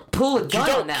 you don't pull a gun you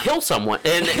don't on them. kill someone.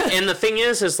 And the thing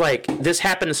is like, this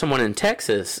happened to someone in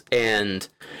Texas, and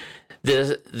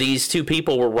these two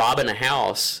people were robbing a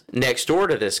house next door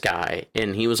to this guy,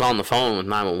 and he was on the phone with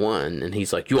 911, and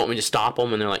he's like, you want me to stop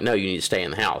them? And they're like, no, you need to stay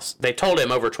in the house. They told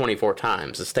him over 24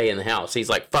 times to stay in the house. He's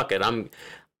like, fuck it,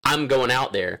 I'm going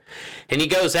out there. And he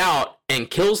goes out and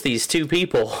kills these two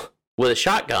people with a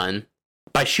shotgun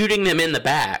by shooting them in the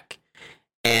back,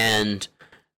 and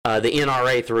the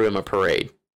NRA threw him a parade.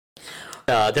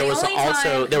 There was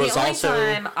also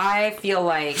time I feel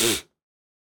like,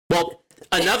 well,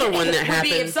 another one that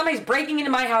happened. If somebody's breaking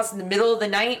into my house in the middle of the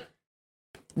night,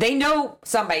 they know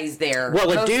somebody's there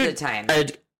most of the time.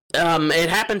 It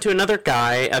happened to another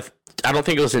guy. I don't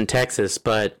think it was in Texas,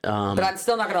 but I'm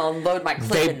still not going to unload my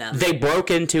clip in them. They broke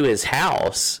into his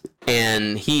house,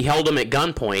 and he held them at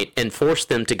gunpoint and forced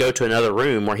them to go to another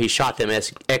room where he shot them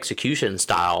execution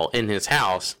style in his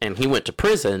house, and he went to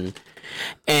prison.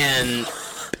 And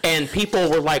people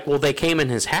were like, well, they came in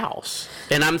his house.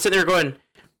 And I'm sitting there going,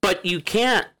 but you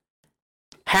can't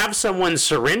have someone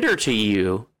surrender to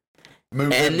you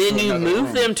and then you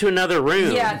move them to another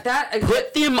room. Yeah,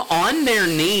 put them on their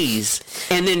knees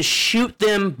and then shoot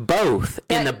them both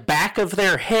in the back of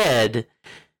their head,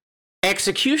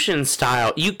 execution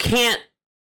style. You cannot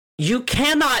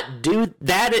do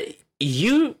that.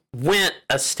 You went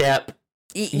a step.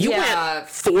 You went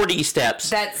 40 steps.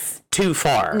 That's too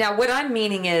far. Now, what I'm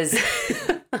meaning is,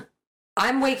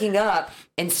 I'm waking up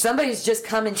and somebody's just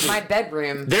come into my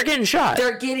bedroom. They're getting shot.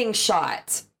 They're getting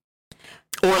shot.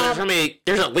 Or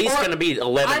there's at least going to be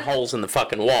 11 holes in the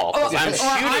fucking wall. I'm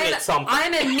shooting at something.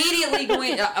 I'm immediately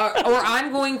going, or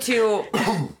I'm going to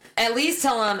at least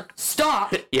tell them,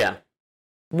 stop. Yeah.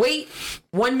 Wait,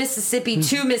 1 Mississippi,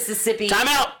 2 Mississippi. Time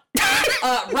out.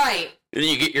 Right. And then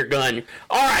you get your gun.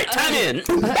 All right, time in.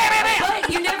 But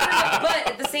you never know. But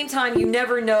at the same time, you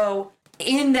never know.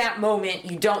 In that moment,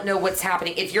 you don't know what's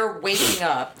happening. If you're waking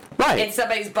up and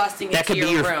somebody's busting into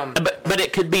your room. But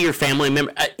it could be your family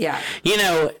member. Yeah. You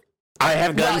know, I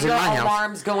have guns in my house.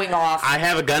 Alarms going off. I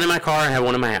have a gun in my car. I have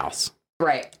one in my house.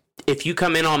 Right. If you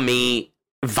come in on me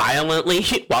violently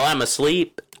while I'm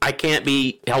asleep, I can't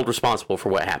be held responsible for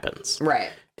what happens. Right.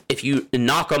 If you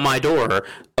knock on my door,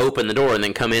 open the door, and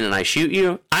then come in and I shoot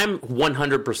you, I'm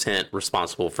 100%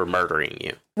 responsible for murdering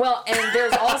you. Well, and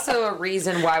there's also a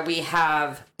reason why we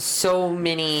have so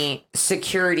many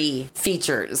security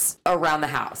features around the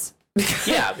house.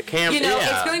 Yeah, the camera. You know,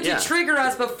 it's going to trigger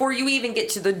us before you even get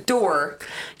to the door.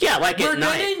 Yeah, like we're at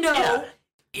night. We're going to know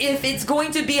if it's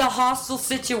going to be a hostile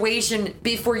situation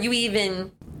before you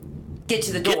even get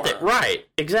to the door. Right,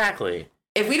 exactly.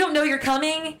 If we don't know you're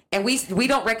coming and we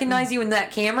don't recognize you in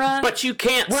that camera, but you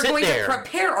can't sit there. We're going to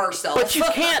prepare ourselves. But you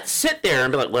can't sit there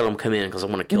and be like, let them come in because I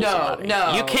want to kill somebody.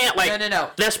 No, you can't no.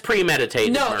 That's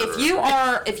premeditated. No, murder.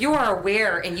 if you are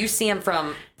aware and you see him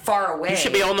from far away, you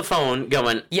should be on the phone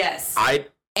going, yes,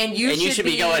 and you should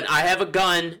be going, I have a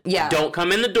gun. Yeah, don't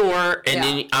come in the door, and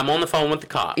then I'm on the phone with the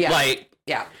cop. Yeah,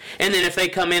 Yeah. And then if they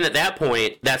come in at that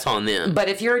point, that's on them. But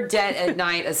if you're dead at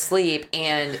night asleep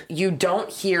and you don't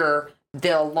hear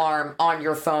the alarm on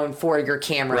your phone for your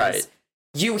cameras, right.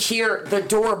 You hear the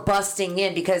door busting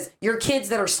in because your kids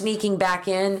that are sneaking back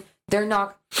in, they're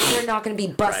not they're not going to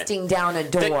be busting down a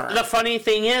door. The funny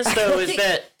thing is, though, is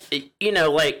that, you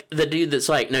know, like, the dude that's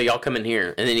like, no, y'all come in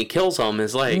here, and then he kills them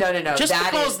is like, no. Just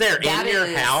because they're in your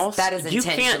house, that is you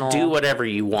can't do whatever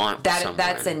you want.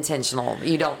 That's intentional.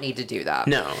 You don't need to do that.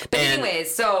 No. But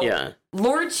anyways, so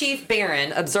Lord Chief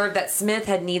Barron observed that Smith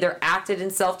had neither acted in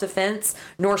self-defense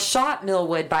nor shot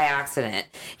Millwood by accident.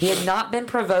 He had not been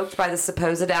provoked by the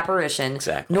supposed apparition,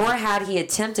 nor had he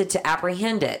attempted to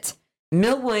apprehend it.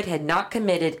 Millwood had not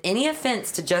committed any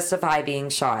offense to justify being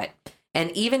shot, and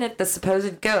even if the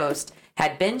supposed ghost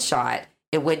had been shot,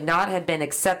 it would not have been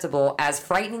acceptable, as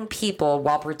frightening people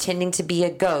while pretending to be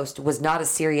a ghost was not a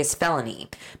serious felony,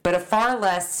 but a far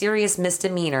less serious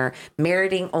misdemeanor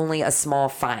meriting only a small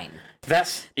fine.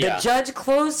 The judge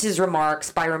closed his remarks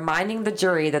by reminding the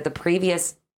jury that the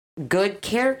previous good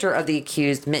character of the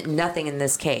accused meant nothing in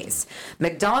this case.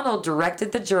 MacDonald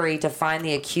directed the jury to find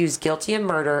the accused guilty of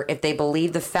murder if they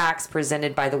believed the facts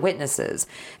presented by the witnesses.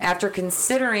 After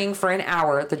considering for an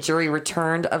hour, the jury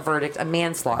returned a verdict of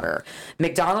manslaughter.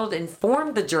 MacDonald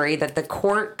informed the jury that the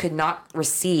court could not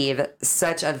receive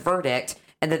such a verdict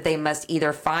and that they must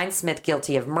either find Smith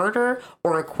guilty of murder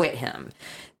or acquit him.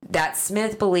 That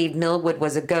Smith believed Millwood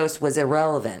was a ghost was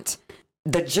irrelevant.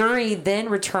 The jury then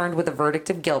returned with a verdict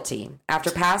of guilty.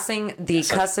 After passing the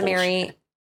customary...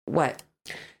 What?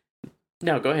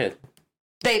 No, go ahead.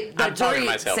 The jury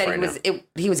said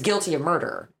he was guilty of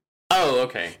murder. Oh,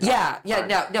 okay. Yeah.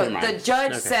 No. The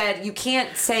judge said you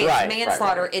can't say it's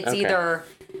manslaughter. It's either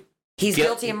he's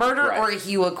guilty of murder or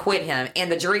you acquit him.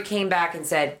 And the jury came back and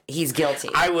said he's guilty.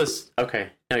 Okay.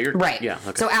 No, you're... Right. Yeah,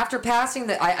 okay. So after passing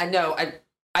the... I know.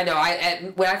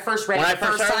 When I first read it the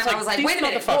first time, I was like, wait a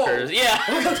minute. Whoa. Yeah.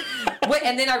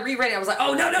 And then I reread it. I was like,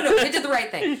 oh, no. He did the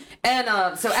right thing.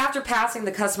 And so after passing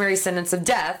the customary sentence of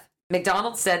death,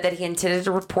 MacDonald said that he intended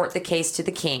to report the case to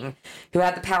the king, who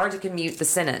had the power to commute the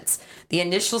sentence. The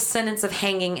initial sentence of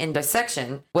hanging and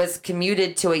dissection was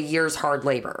commuted to a year's hard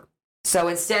labor. So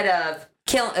instead of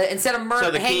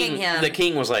hanging him, the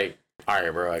king was like, all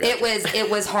right, bro, I got it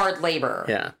was hard labor.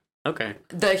 Yeah. Okay.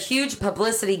 The huge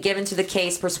publicity given to the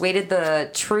case persuaded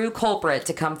the true culprit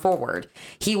to come forward.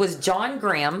 He was John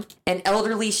Graham, an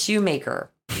elderly shoemaker.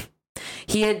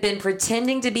 He had been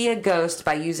pretending to be a ghost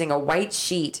by using a white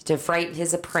sheet to frighten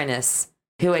his apprentice,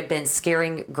 who had been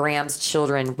scaring Graham's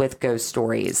children with ghost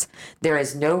stories. There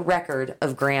is no record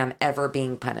of Graham ever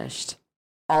being punished.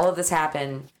 All of this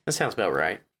happened... That sounds about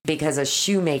right. ...because a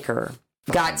shoemaker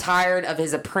got tired of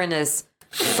his apprentice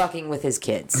fucking with his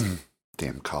kids.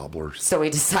 Damn cobblers. So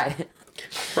he decided.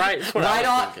 Right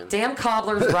off. Damn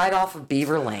cobblers right off of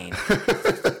Beaver Lane.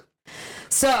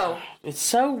 So it's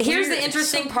so weird. Here's the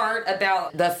interesting part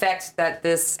about the effect that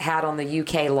this had on the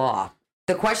UK law.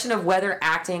 The question of whether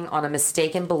acting on a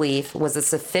mistaken belief was a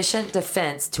sufficient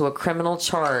defense to a criminal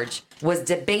charge was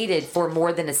debated for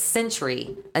more than a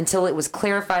century until it was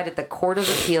clarified at the Court of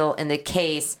Appeal in the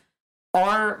case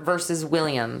R versus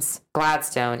Williams,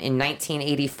 Gladstone, in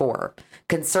 1984,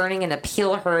 concerning an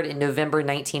appeal heard in November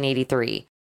 1983.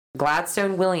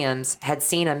 Gladstone Williams had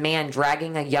seen a man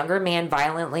dragging a younger man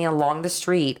violently along the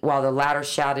street while the latter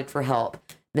shouted for help.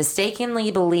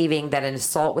 Mistakenly believing that an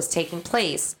assault was taking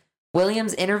place,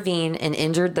 Williams intervened and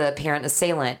injured the apparent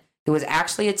assailant, who was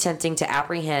actually attempting to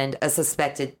apprehend a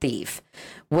suspected thief.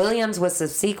 Williams was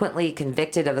subsequently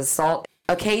convicted of assault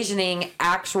occasioning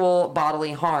actual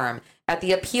bodily harm. At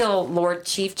the appeal, Lord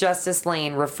Chief Justice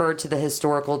Lane referred to the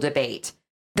historical debate.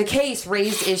 The case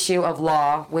raised issue of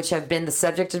law, which have been the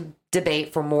subject of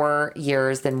debate for more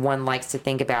years than one likes to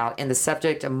think about, and the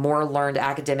subject of more learned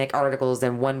academic articles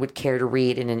than one would care to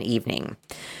read in an evening.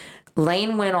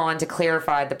 Lane went on to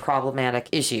clarify the problematic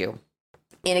issue.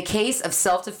 In a case of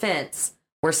self-defense,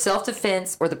 where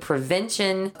self-defense or the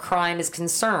prevention crime is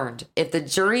concerned, if the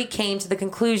jury came to the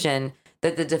conclusion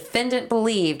that the defendant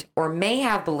believed or may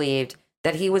have believed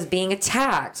that he was being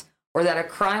attacked or that a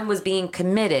crime was being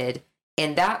committed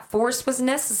and that force was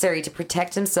necessary to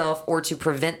protect himself or to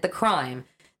prevent the crime,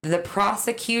 the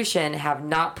prosecution have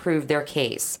not proved their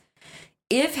case.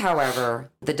 If,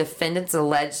 however, the defendant's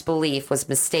alleged belief was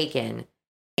mistaken,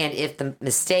 and if the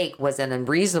mistake was an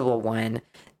unreasonable one,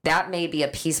 that may be a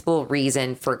peaceable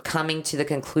reason for coming to the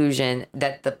conclusion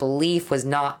that the belief was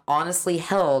not honestly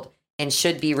held and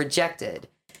should be rejected.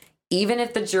 Even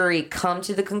if the jury come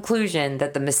to the conclusion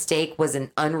that the mistake was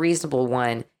an unreasonable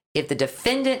one, if the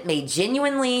defendant may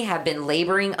genuinely have been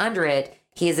laboring under it,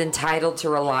 he is entitled to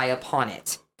rely upon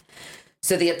it.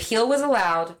 So the appeal was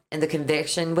allowed and the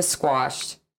conviction was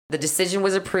squashed. The decision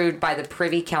was approved by the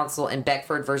Privy Council in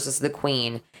Beckford versus the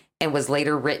Queen and was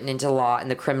later written into law in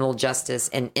the Criminal Justice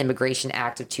and Immigration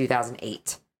Act of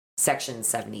 2008, Section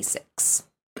 76.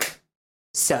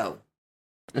 So,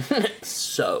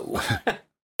 So,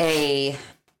 a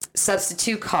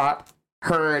substitute cop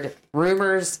heard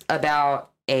rumors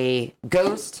about a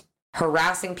ghost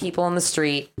harassing people in the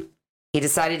street. He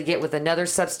decided to get with another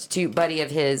substitute buddy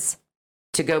of his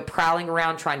to go prowling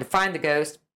around trying to find the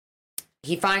ghost.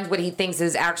 He finds what he thinks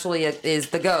is actually is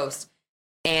the ghost.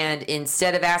 And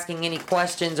instead of asking any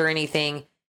questions or anything,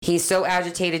 he's so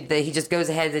agitated that he just goes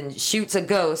ahead and shoots a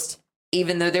ghost,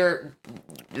 even though they're,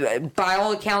 by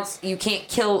all accounts, you can't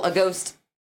kill a ghost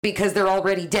because they're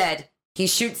already dead. He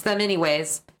shoots them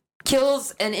anyways,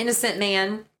 kills an innocent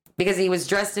man because he was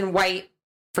dressed in white,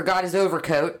 forgot his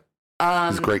overcoat.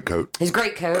 His great coat. His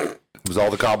great coat. It was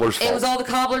all the cobbler's fault. It was all the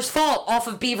cobbler's fault off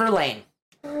of Beaver Lane.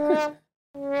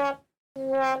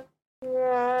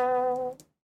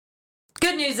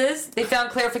 Good news is they found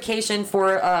clarification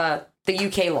for the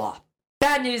UK law.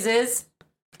 Bad news is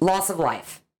loss of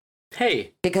life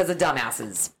hey, because of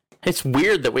dumbasses it's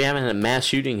weird that we haven't had a mass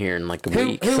shooting here in like a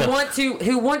week. who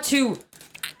want to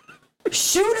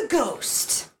shoot a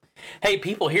ghost. Hey,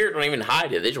 people here don't even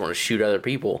hide it. They just want to shoot other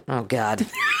people. Oh God.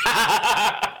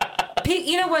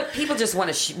 You know what? People just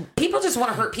want to people just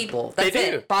want to hurt people. That's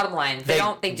They do. it. Bottom line,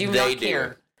 they do not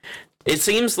care. It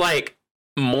seems like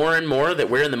more and more that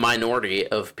we're in the minority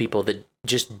of people that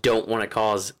just don't want to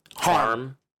cause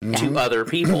harm to other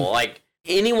people. Like,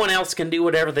 anyone else can do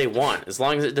whatever they want. As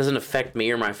long as it doesn't affect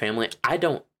me or my family, I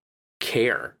don't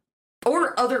care.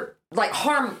 Or other, like,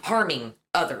 harming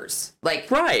others. Like,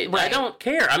 Right. I don't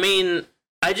care. I mean,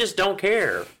 I just don't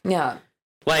care. Yeah.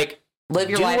 Like, Live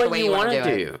your do life what the way you you want wanna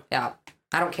to do do. it. Yeah.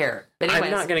 I don't care. But anyways,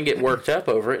 I'm not going to get worked up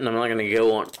over it, and I'm not going to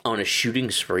go on a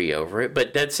shooting spree over it.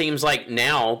 But that seems like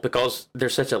now, because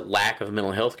there's such a lack of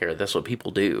mental health care, that's what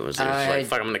people do. Is they're just like,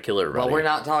 fuck, I'm going to kill everybody. Well, we're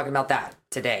not talking about that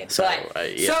today. So,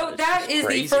 But, yeah, so it's that is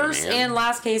crazy, the first man. and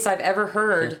last case I've ever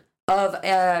heard of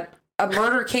a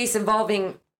murder case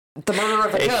involving the murder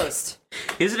of a ghost.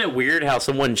 Isn't it weird how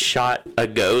someone shot a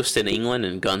ghost in England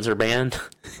and guns are banned?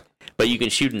 But you can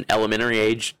shoot an elementary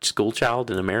age school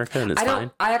child in America and it's fine?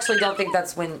 I actually don't think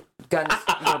that's when guns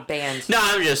were banned. No,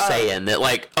 I'm just saying that,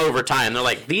 like, over time, they're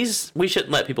like, we shouldn't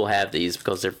let people have these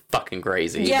because they're fucking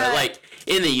crazy. Yeah. But, like,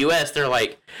 in the U.S., they're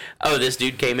like, oh, this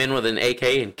dude came in with an AK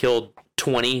and killed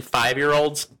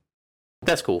 25-year-olds.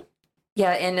 That's cool.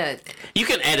 Yeah, and You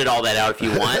can edit all that out if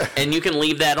you want, and you can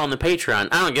leave that on the Patreon.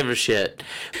 I don't give a shit.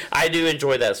 I do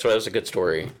enjoy that story. That was a good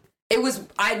story. it was,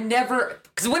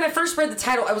 because when I first read the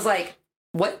title, I was like,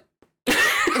 what?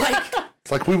 Like,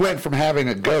 It's like we went from having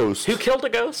a ghost Who killed a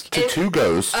ghost? to two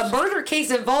ghosts, a murder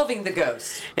case involving the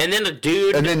ghost, And then a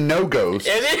dude. and then no ghosts.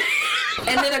 And then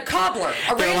and then a cobbler,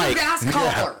 a random like, ass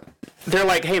cobbler. they're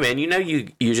like, hey, man, you know you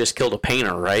just killed a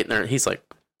painter, right? And he's like,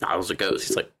 no, it was a ghost.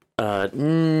 He's like, no,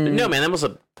 man, that was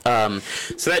a...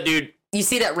 So that dude... You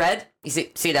see that red? You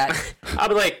see that? I'll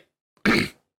be like...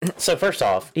 So first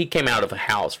off, he came out of a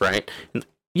house, right?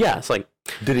 Yeah, it's like...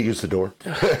 Did he use the door?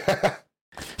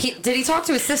 Did he talk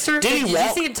to his sister? Did he you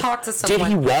walk- see him talk to someone? Did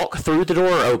he walk through the door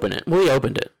or open it? Well, he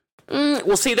opened it.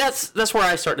 Well, see, that's where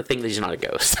I start to think that he's not a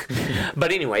ghost.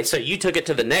 But anyway, so you took it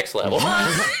to the next level.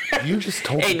 You just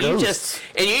told the And ghost.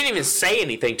 you didn't even say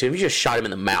anything to him. You just shot him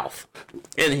in the mouth.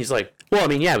 And he's like, well, I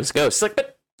mean, yeah, it was a ghost. It's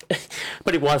like,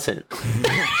 but he wasn't.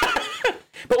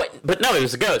 But no, it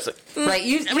was a ghost. Like, Right,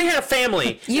 you- I mean, he had a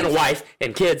family and a wife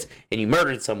and kids, and you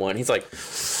murdered someone. He's like,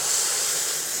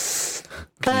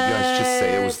 Can you guys just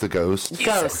say it was the ghost?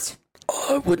 Ghost.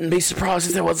 oh, I wouldn't be surprised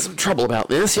if there was some trouble about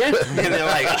this, yeah? And they're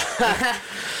like,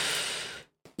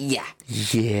 Yeah.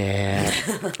 yeah.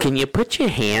 Can you put your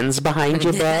hands behind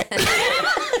your back?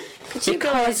 Could you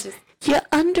guys just You're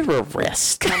under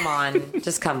arrest. come on?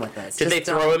 Just come with us. Did they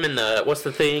throw him in the, what's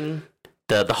the thing?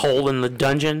 The hole in the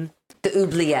dungeon? the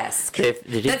oubliesque? Did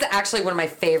he- That's actually one of my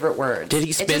favorite words. Did he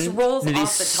It just spend? rolls Did he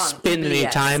off the tongue. spend any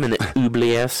Oubliesque. time in the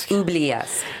oubliesque?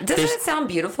 Oubliesque. Doesn't There's- it sound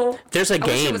beautiful? there's a I wish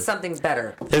it game. was something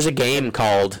better. There's a game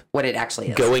called What it actually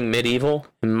is. Going Medieval,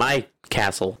 and my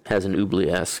castle has an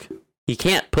oubliesque. You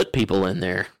can't put people in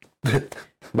there,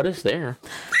 but it's there.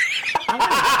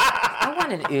 I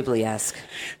want an oubliesque.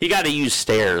 You got to use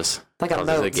stairs. Like a 'cause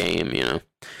it's moat. game, you know.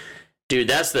 Dude,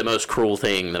 that's the most cruel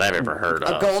thing that I've ever heard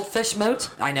A of. goldfish moat?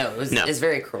 I know. No. It's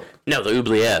very cruel. No, the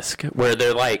oubliesque, where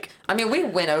they're like, I mean, we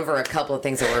went over a couple of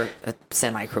things that were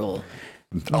semi-cruel.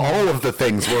 All of the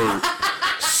things were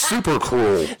super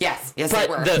cruel. Yes, they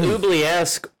were. but the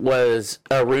oubliesque was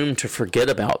a room to forget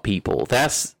about people.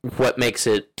 That's what makes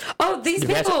it. oh, these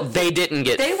people, They didn't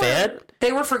get they fed. were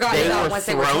they were forgotten They about were once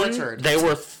they were thrown. tortured. They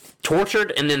were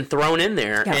tortured and then thrown in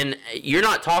there. Yeah. And you're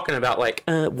not talking about like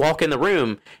walk in the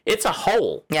room. It's a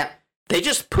hole. yeah. They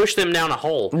just push them down a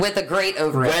hole. With a grate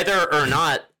over it. Whether or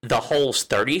not the hole's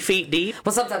 30 feet deep.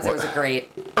 Well, sometimes it was a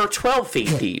grate. Or 12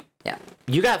 feet deep. Yeah.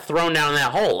 You got thrown down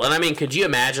that hole. And I mean, could you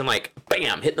imagine, like,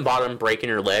 bam, hitting the bottom, breaking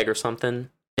your leg or something?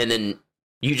 And then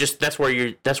you just, that's where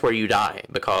you die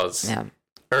because. Yeah.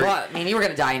 Well, I mean, you were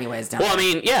going to die anyways. Down well, I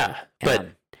mean, yeah. But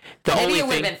maybe it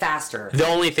would have been faster. The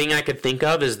only thing I could think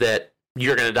of is that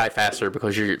you're going to die faster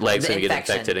because your leg's going to get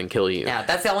infected and kill you. Yeah,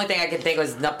 that's the only thing I could think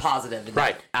was not positive.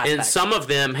 Right. And some of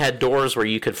them had doors where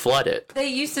you could flood it. They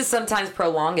used to sometimes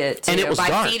prolong it, too, and it was by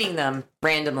dark. feeding them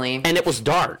randomly. And it was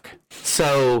dark.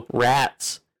 So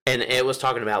rats, and it was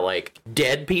talking about like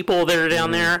dead people that are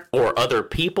down there or other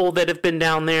people that have been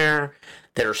down there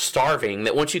that are starving,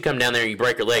 that once you come down there and you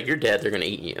break your leg, you're dead, they're going to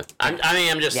eat you.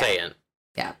 I'm just saying.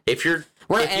 Yeah. If you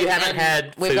haven't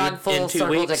had we've food gone full in 2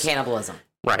 circle weeks, to cannibalism.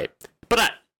 Right.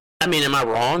 But I mean, am I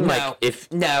wrong?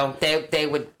 No. They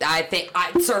would. I think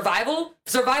survival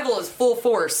is full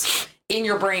force in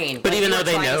your brain. But even though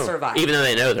they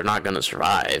know they're not going to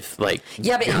survive, like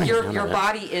but your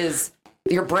body is.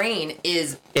 Your brain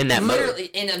is in that literally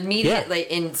in immediately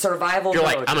in survival You're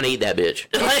mode. like, I'm gonna eat that bitch.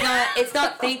 It's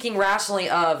not thinking rationally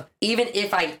of, even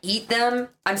if I eat them,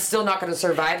 I'm still not going to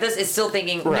survive this. It's still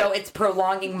thinking, no, it's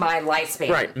prolonging my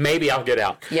lifespan. Right. Maybe I'll get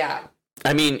out. Yeah.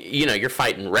 I mean, you're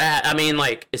fighting rat. I mean,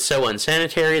 like, it's so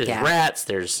unsanitary. There's rats.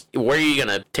 There's, where are you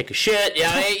gonna take a shit?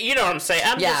 Yeah, you know what I'm saying.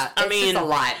 It's just a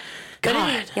lot.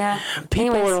 God,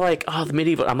 people are like, oh, the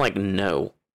medieval. I'm like,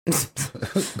 no.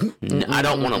 I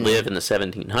don't want to live in the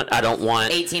 1700s. I don't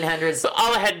want 1800s. But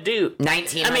all I had to do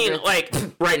 1900s. I mean, like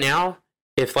right now,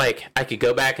 if like I could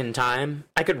go back in time,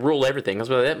 I could rule everything. I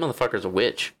was like, that motherfucker's a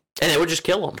witch, and it would just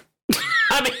kill him.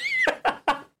 I mean,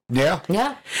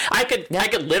 yeah. I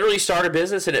could literally start a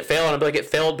business and it failed, and I'd be like, it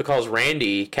failed because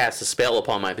Randy cast a spell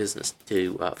upon my business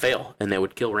to fail, and they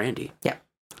would kill Randy. Yeah.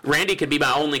 Randy could be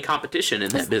my only competition in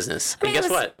that business. And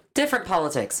guess what? Different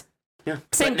politics. Yeah.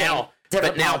 Same game.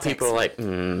 Different now politics. people are like,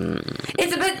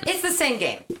 It's the same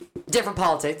game. Different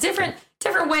politics. Different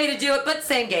way to do it, but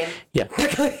same game. Yeah.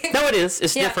 No, it is.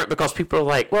 It's different because people are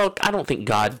like, well, I don't think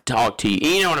God talked to you.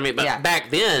 You know what I mean? But back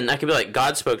then, I could be like,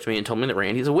 God spoke to me and told me that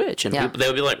Randy's a witch. And people, they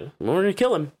would be like, well, we're going to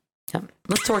kill him. Yeah.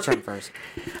 Let's torture him first.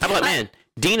 I'm like, man,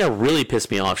 Dina really pissed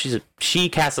me off. She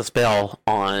cast a spell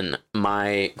on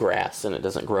my grass and it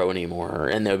doesn't grow anymore.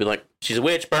 And they would be like, she's a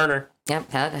witch, burn her.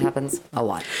 Yep, that happens a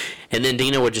lot. And then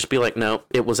Dina would just be like, no,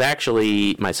 it was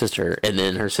actually my sister. And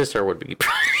then her sister would be...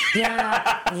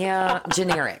 yeah,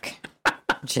 generic.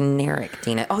 Generic,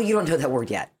 Dina. Oh, you don't know that word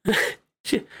yet.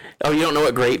 You don't know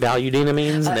what great value Dina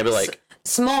means? And they'd be like...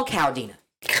 Small cow Dina.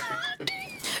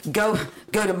 Go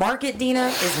to market Dina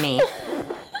is me.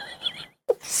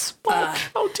 Small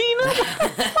cow Dina?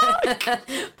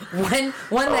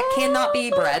 one that cannot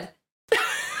be bred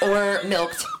or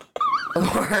milked.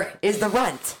 Or is the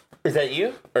runt. Is that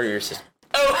you? Or your sister?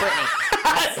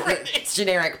 Oh, Brittany. It's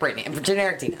generic Brittany.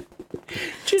 Generic Dina.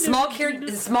 Small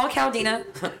cow Dina.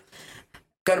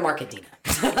 Go to market Dina.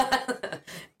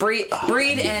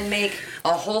 breed and make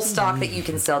a whole stock that you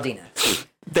can sell Dina.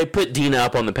 They put Dina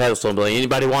up on the pedestal and be like,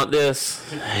 anybody want this?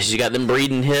 She got them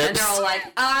breeding hips. And they're all like,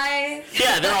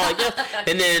 Yeah, they're all like, yeah.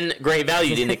 And then great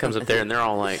value Dina comes up there and they're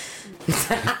all like...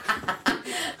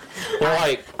 They're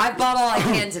like, I bought all I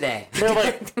can today. They're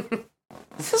like,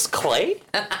 is this Clay?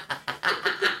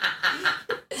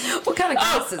 What kind of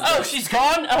grass is this? Oh, she's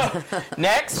gone? Oh,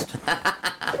 next.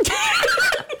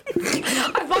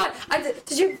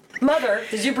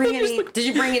 Did you bring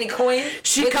any coin?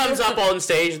 She comes up on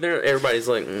stage and everybody's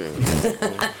like,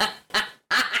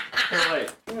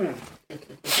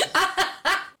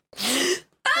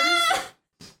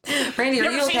 Randy,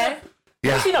 are you okay?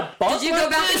 Yeah. Did you go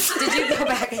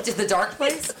back into the dark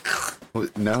place?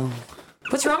 No.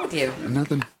 What's wrong with you?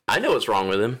 Nothing. I know what's wrong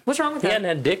with him. What's wrong with him? him? He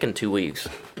hadn't had dick in 2 weeks.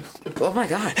 Oh my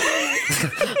God.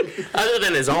 Other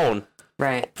than his own.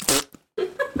 Right. Okay.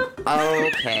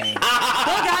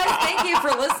 Well, guys, thank you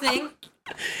for listening.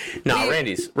 No,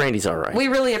 Randy's all right. We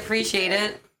really appreciate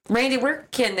it. Randy, where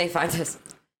can they find us?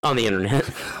 On the internet.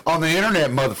 On the internet,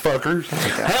 motherfuckers.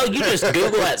 Hell, you just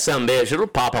Google that sumbitch. It'll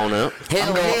pop on up.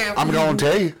 I'm going to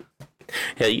tell you.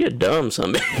 Hell, you're dumb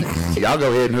sumbitch. Y'all go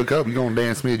ahead and hook up. You're going to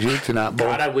dance me a jig tonight, boy.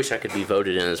 God, I wish I could be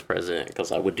voted in as president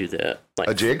because I would do that. Like,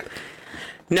 a jig?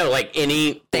 No, like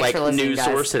any news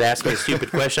source that asks me a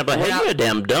stupid question, I'm like, hey, you're a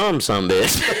damn dumb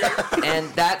sumbitch. And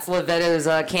that's Levetto's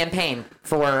campaign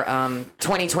for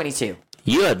 2022.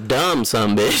 You're a dumb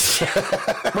sumbitch.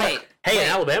 Wait. Hey,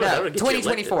 in Alabama, that would get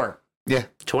 2024. Yeah.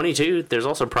 22. There's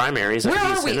also primaries. Where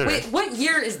are we? Wait, what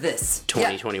year is this?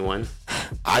 2021.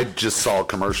 I just saw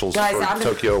commercials for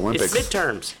Tokyo Olympics. It's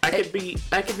midterms. I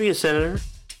could be a senator.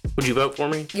 Would you vote for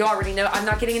me? You already know. I'm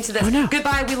not getting into this. Oh, no.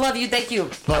 Goodbye. We love you. Thank you.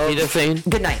 Auf Wiedersehen.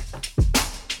 Good night.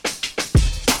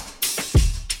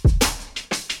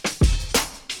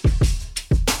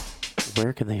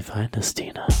 Where can they find us,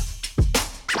 Tina?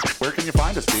 Where can you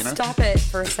find us, Tina? Stop it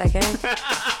for a second.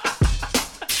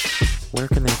 Where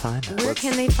can they find us? Where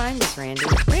can they find us, Randy?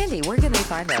 Randy, where can they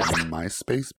find us?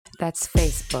 MySpace. That's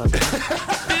Facebook.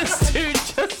 This dude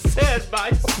just said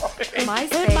MySpace.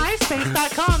 MySpace.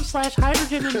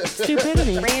 MySpace.com/hydrogen and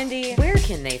stupidity. Randy, where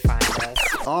can they find us?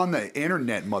 On the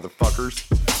internet, motherfuckers.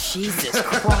 Jesus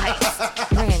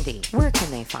Christ. Randy, where can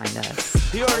they find us?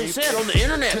 He already said on the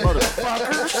internet,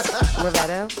 motherfuckers.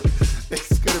 Loretto?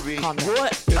 It's gonna be Calm down.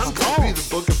 What? It's I'm gonna calm. be the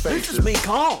Book of Faces. This is me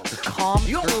calm. Calm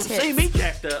You don't your want to see tits. me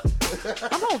jacked up.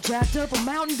 I'm all jacked up a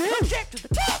Mountain Dew. Jacked to the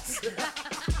tits.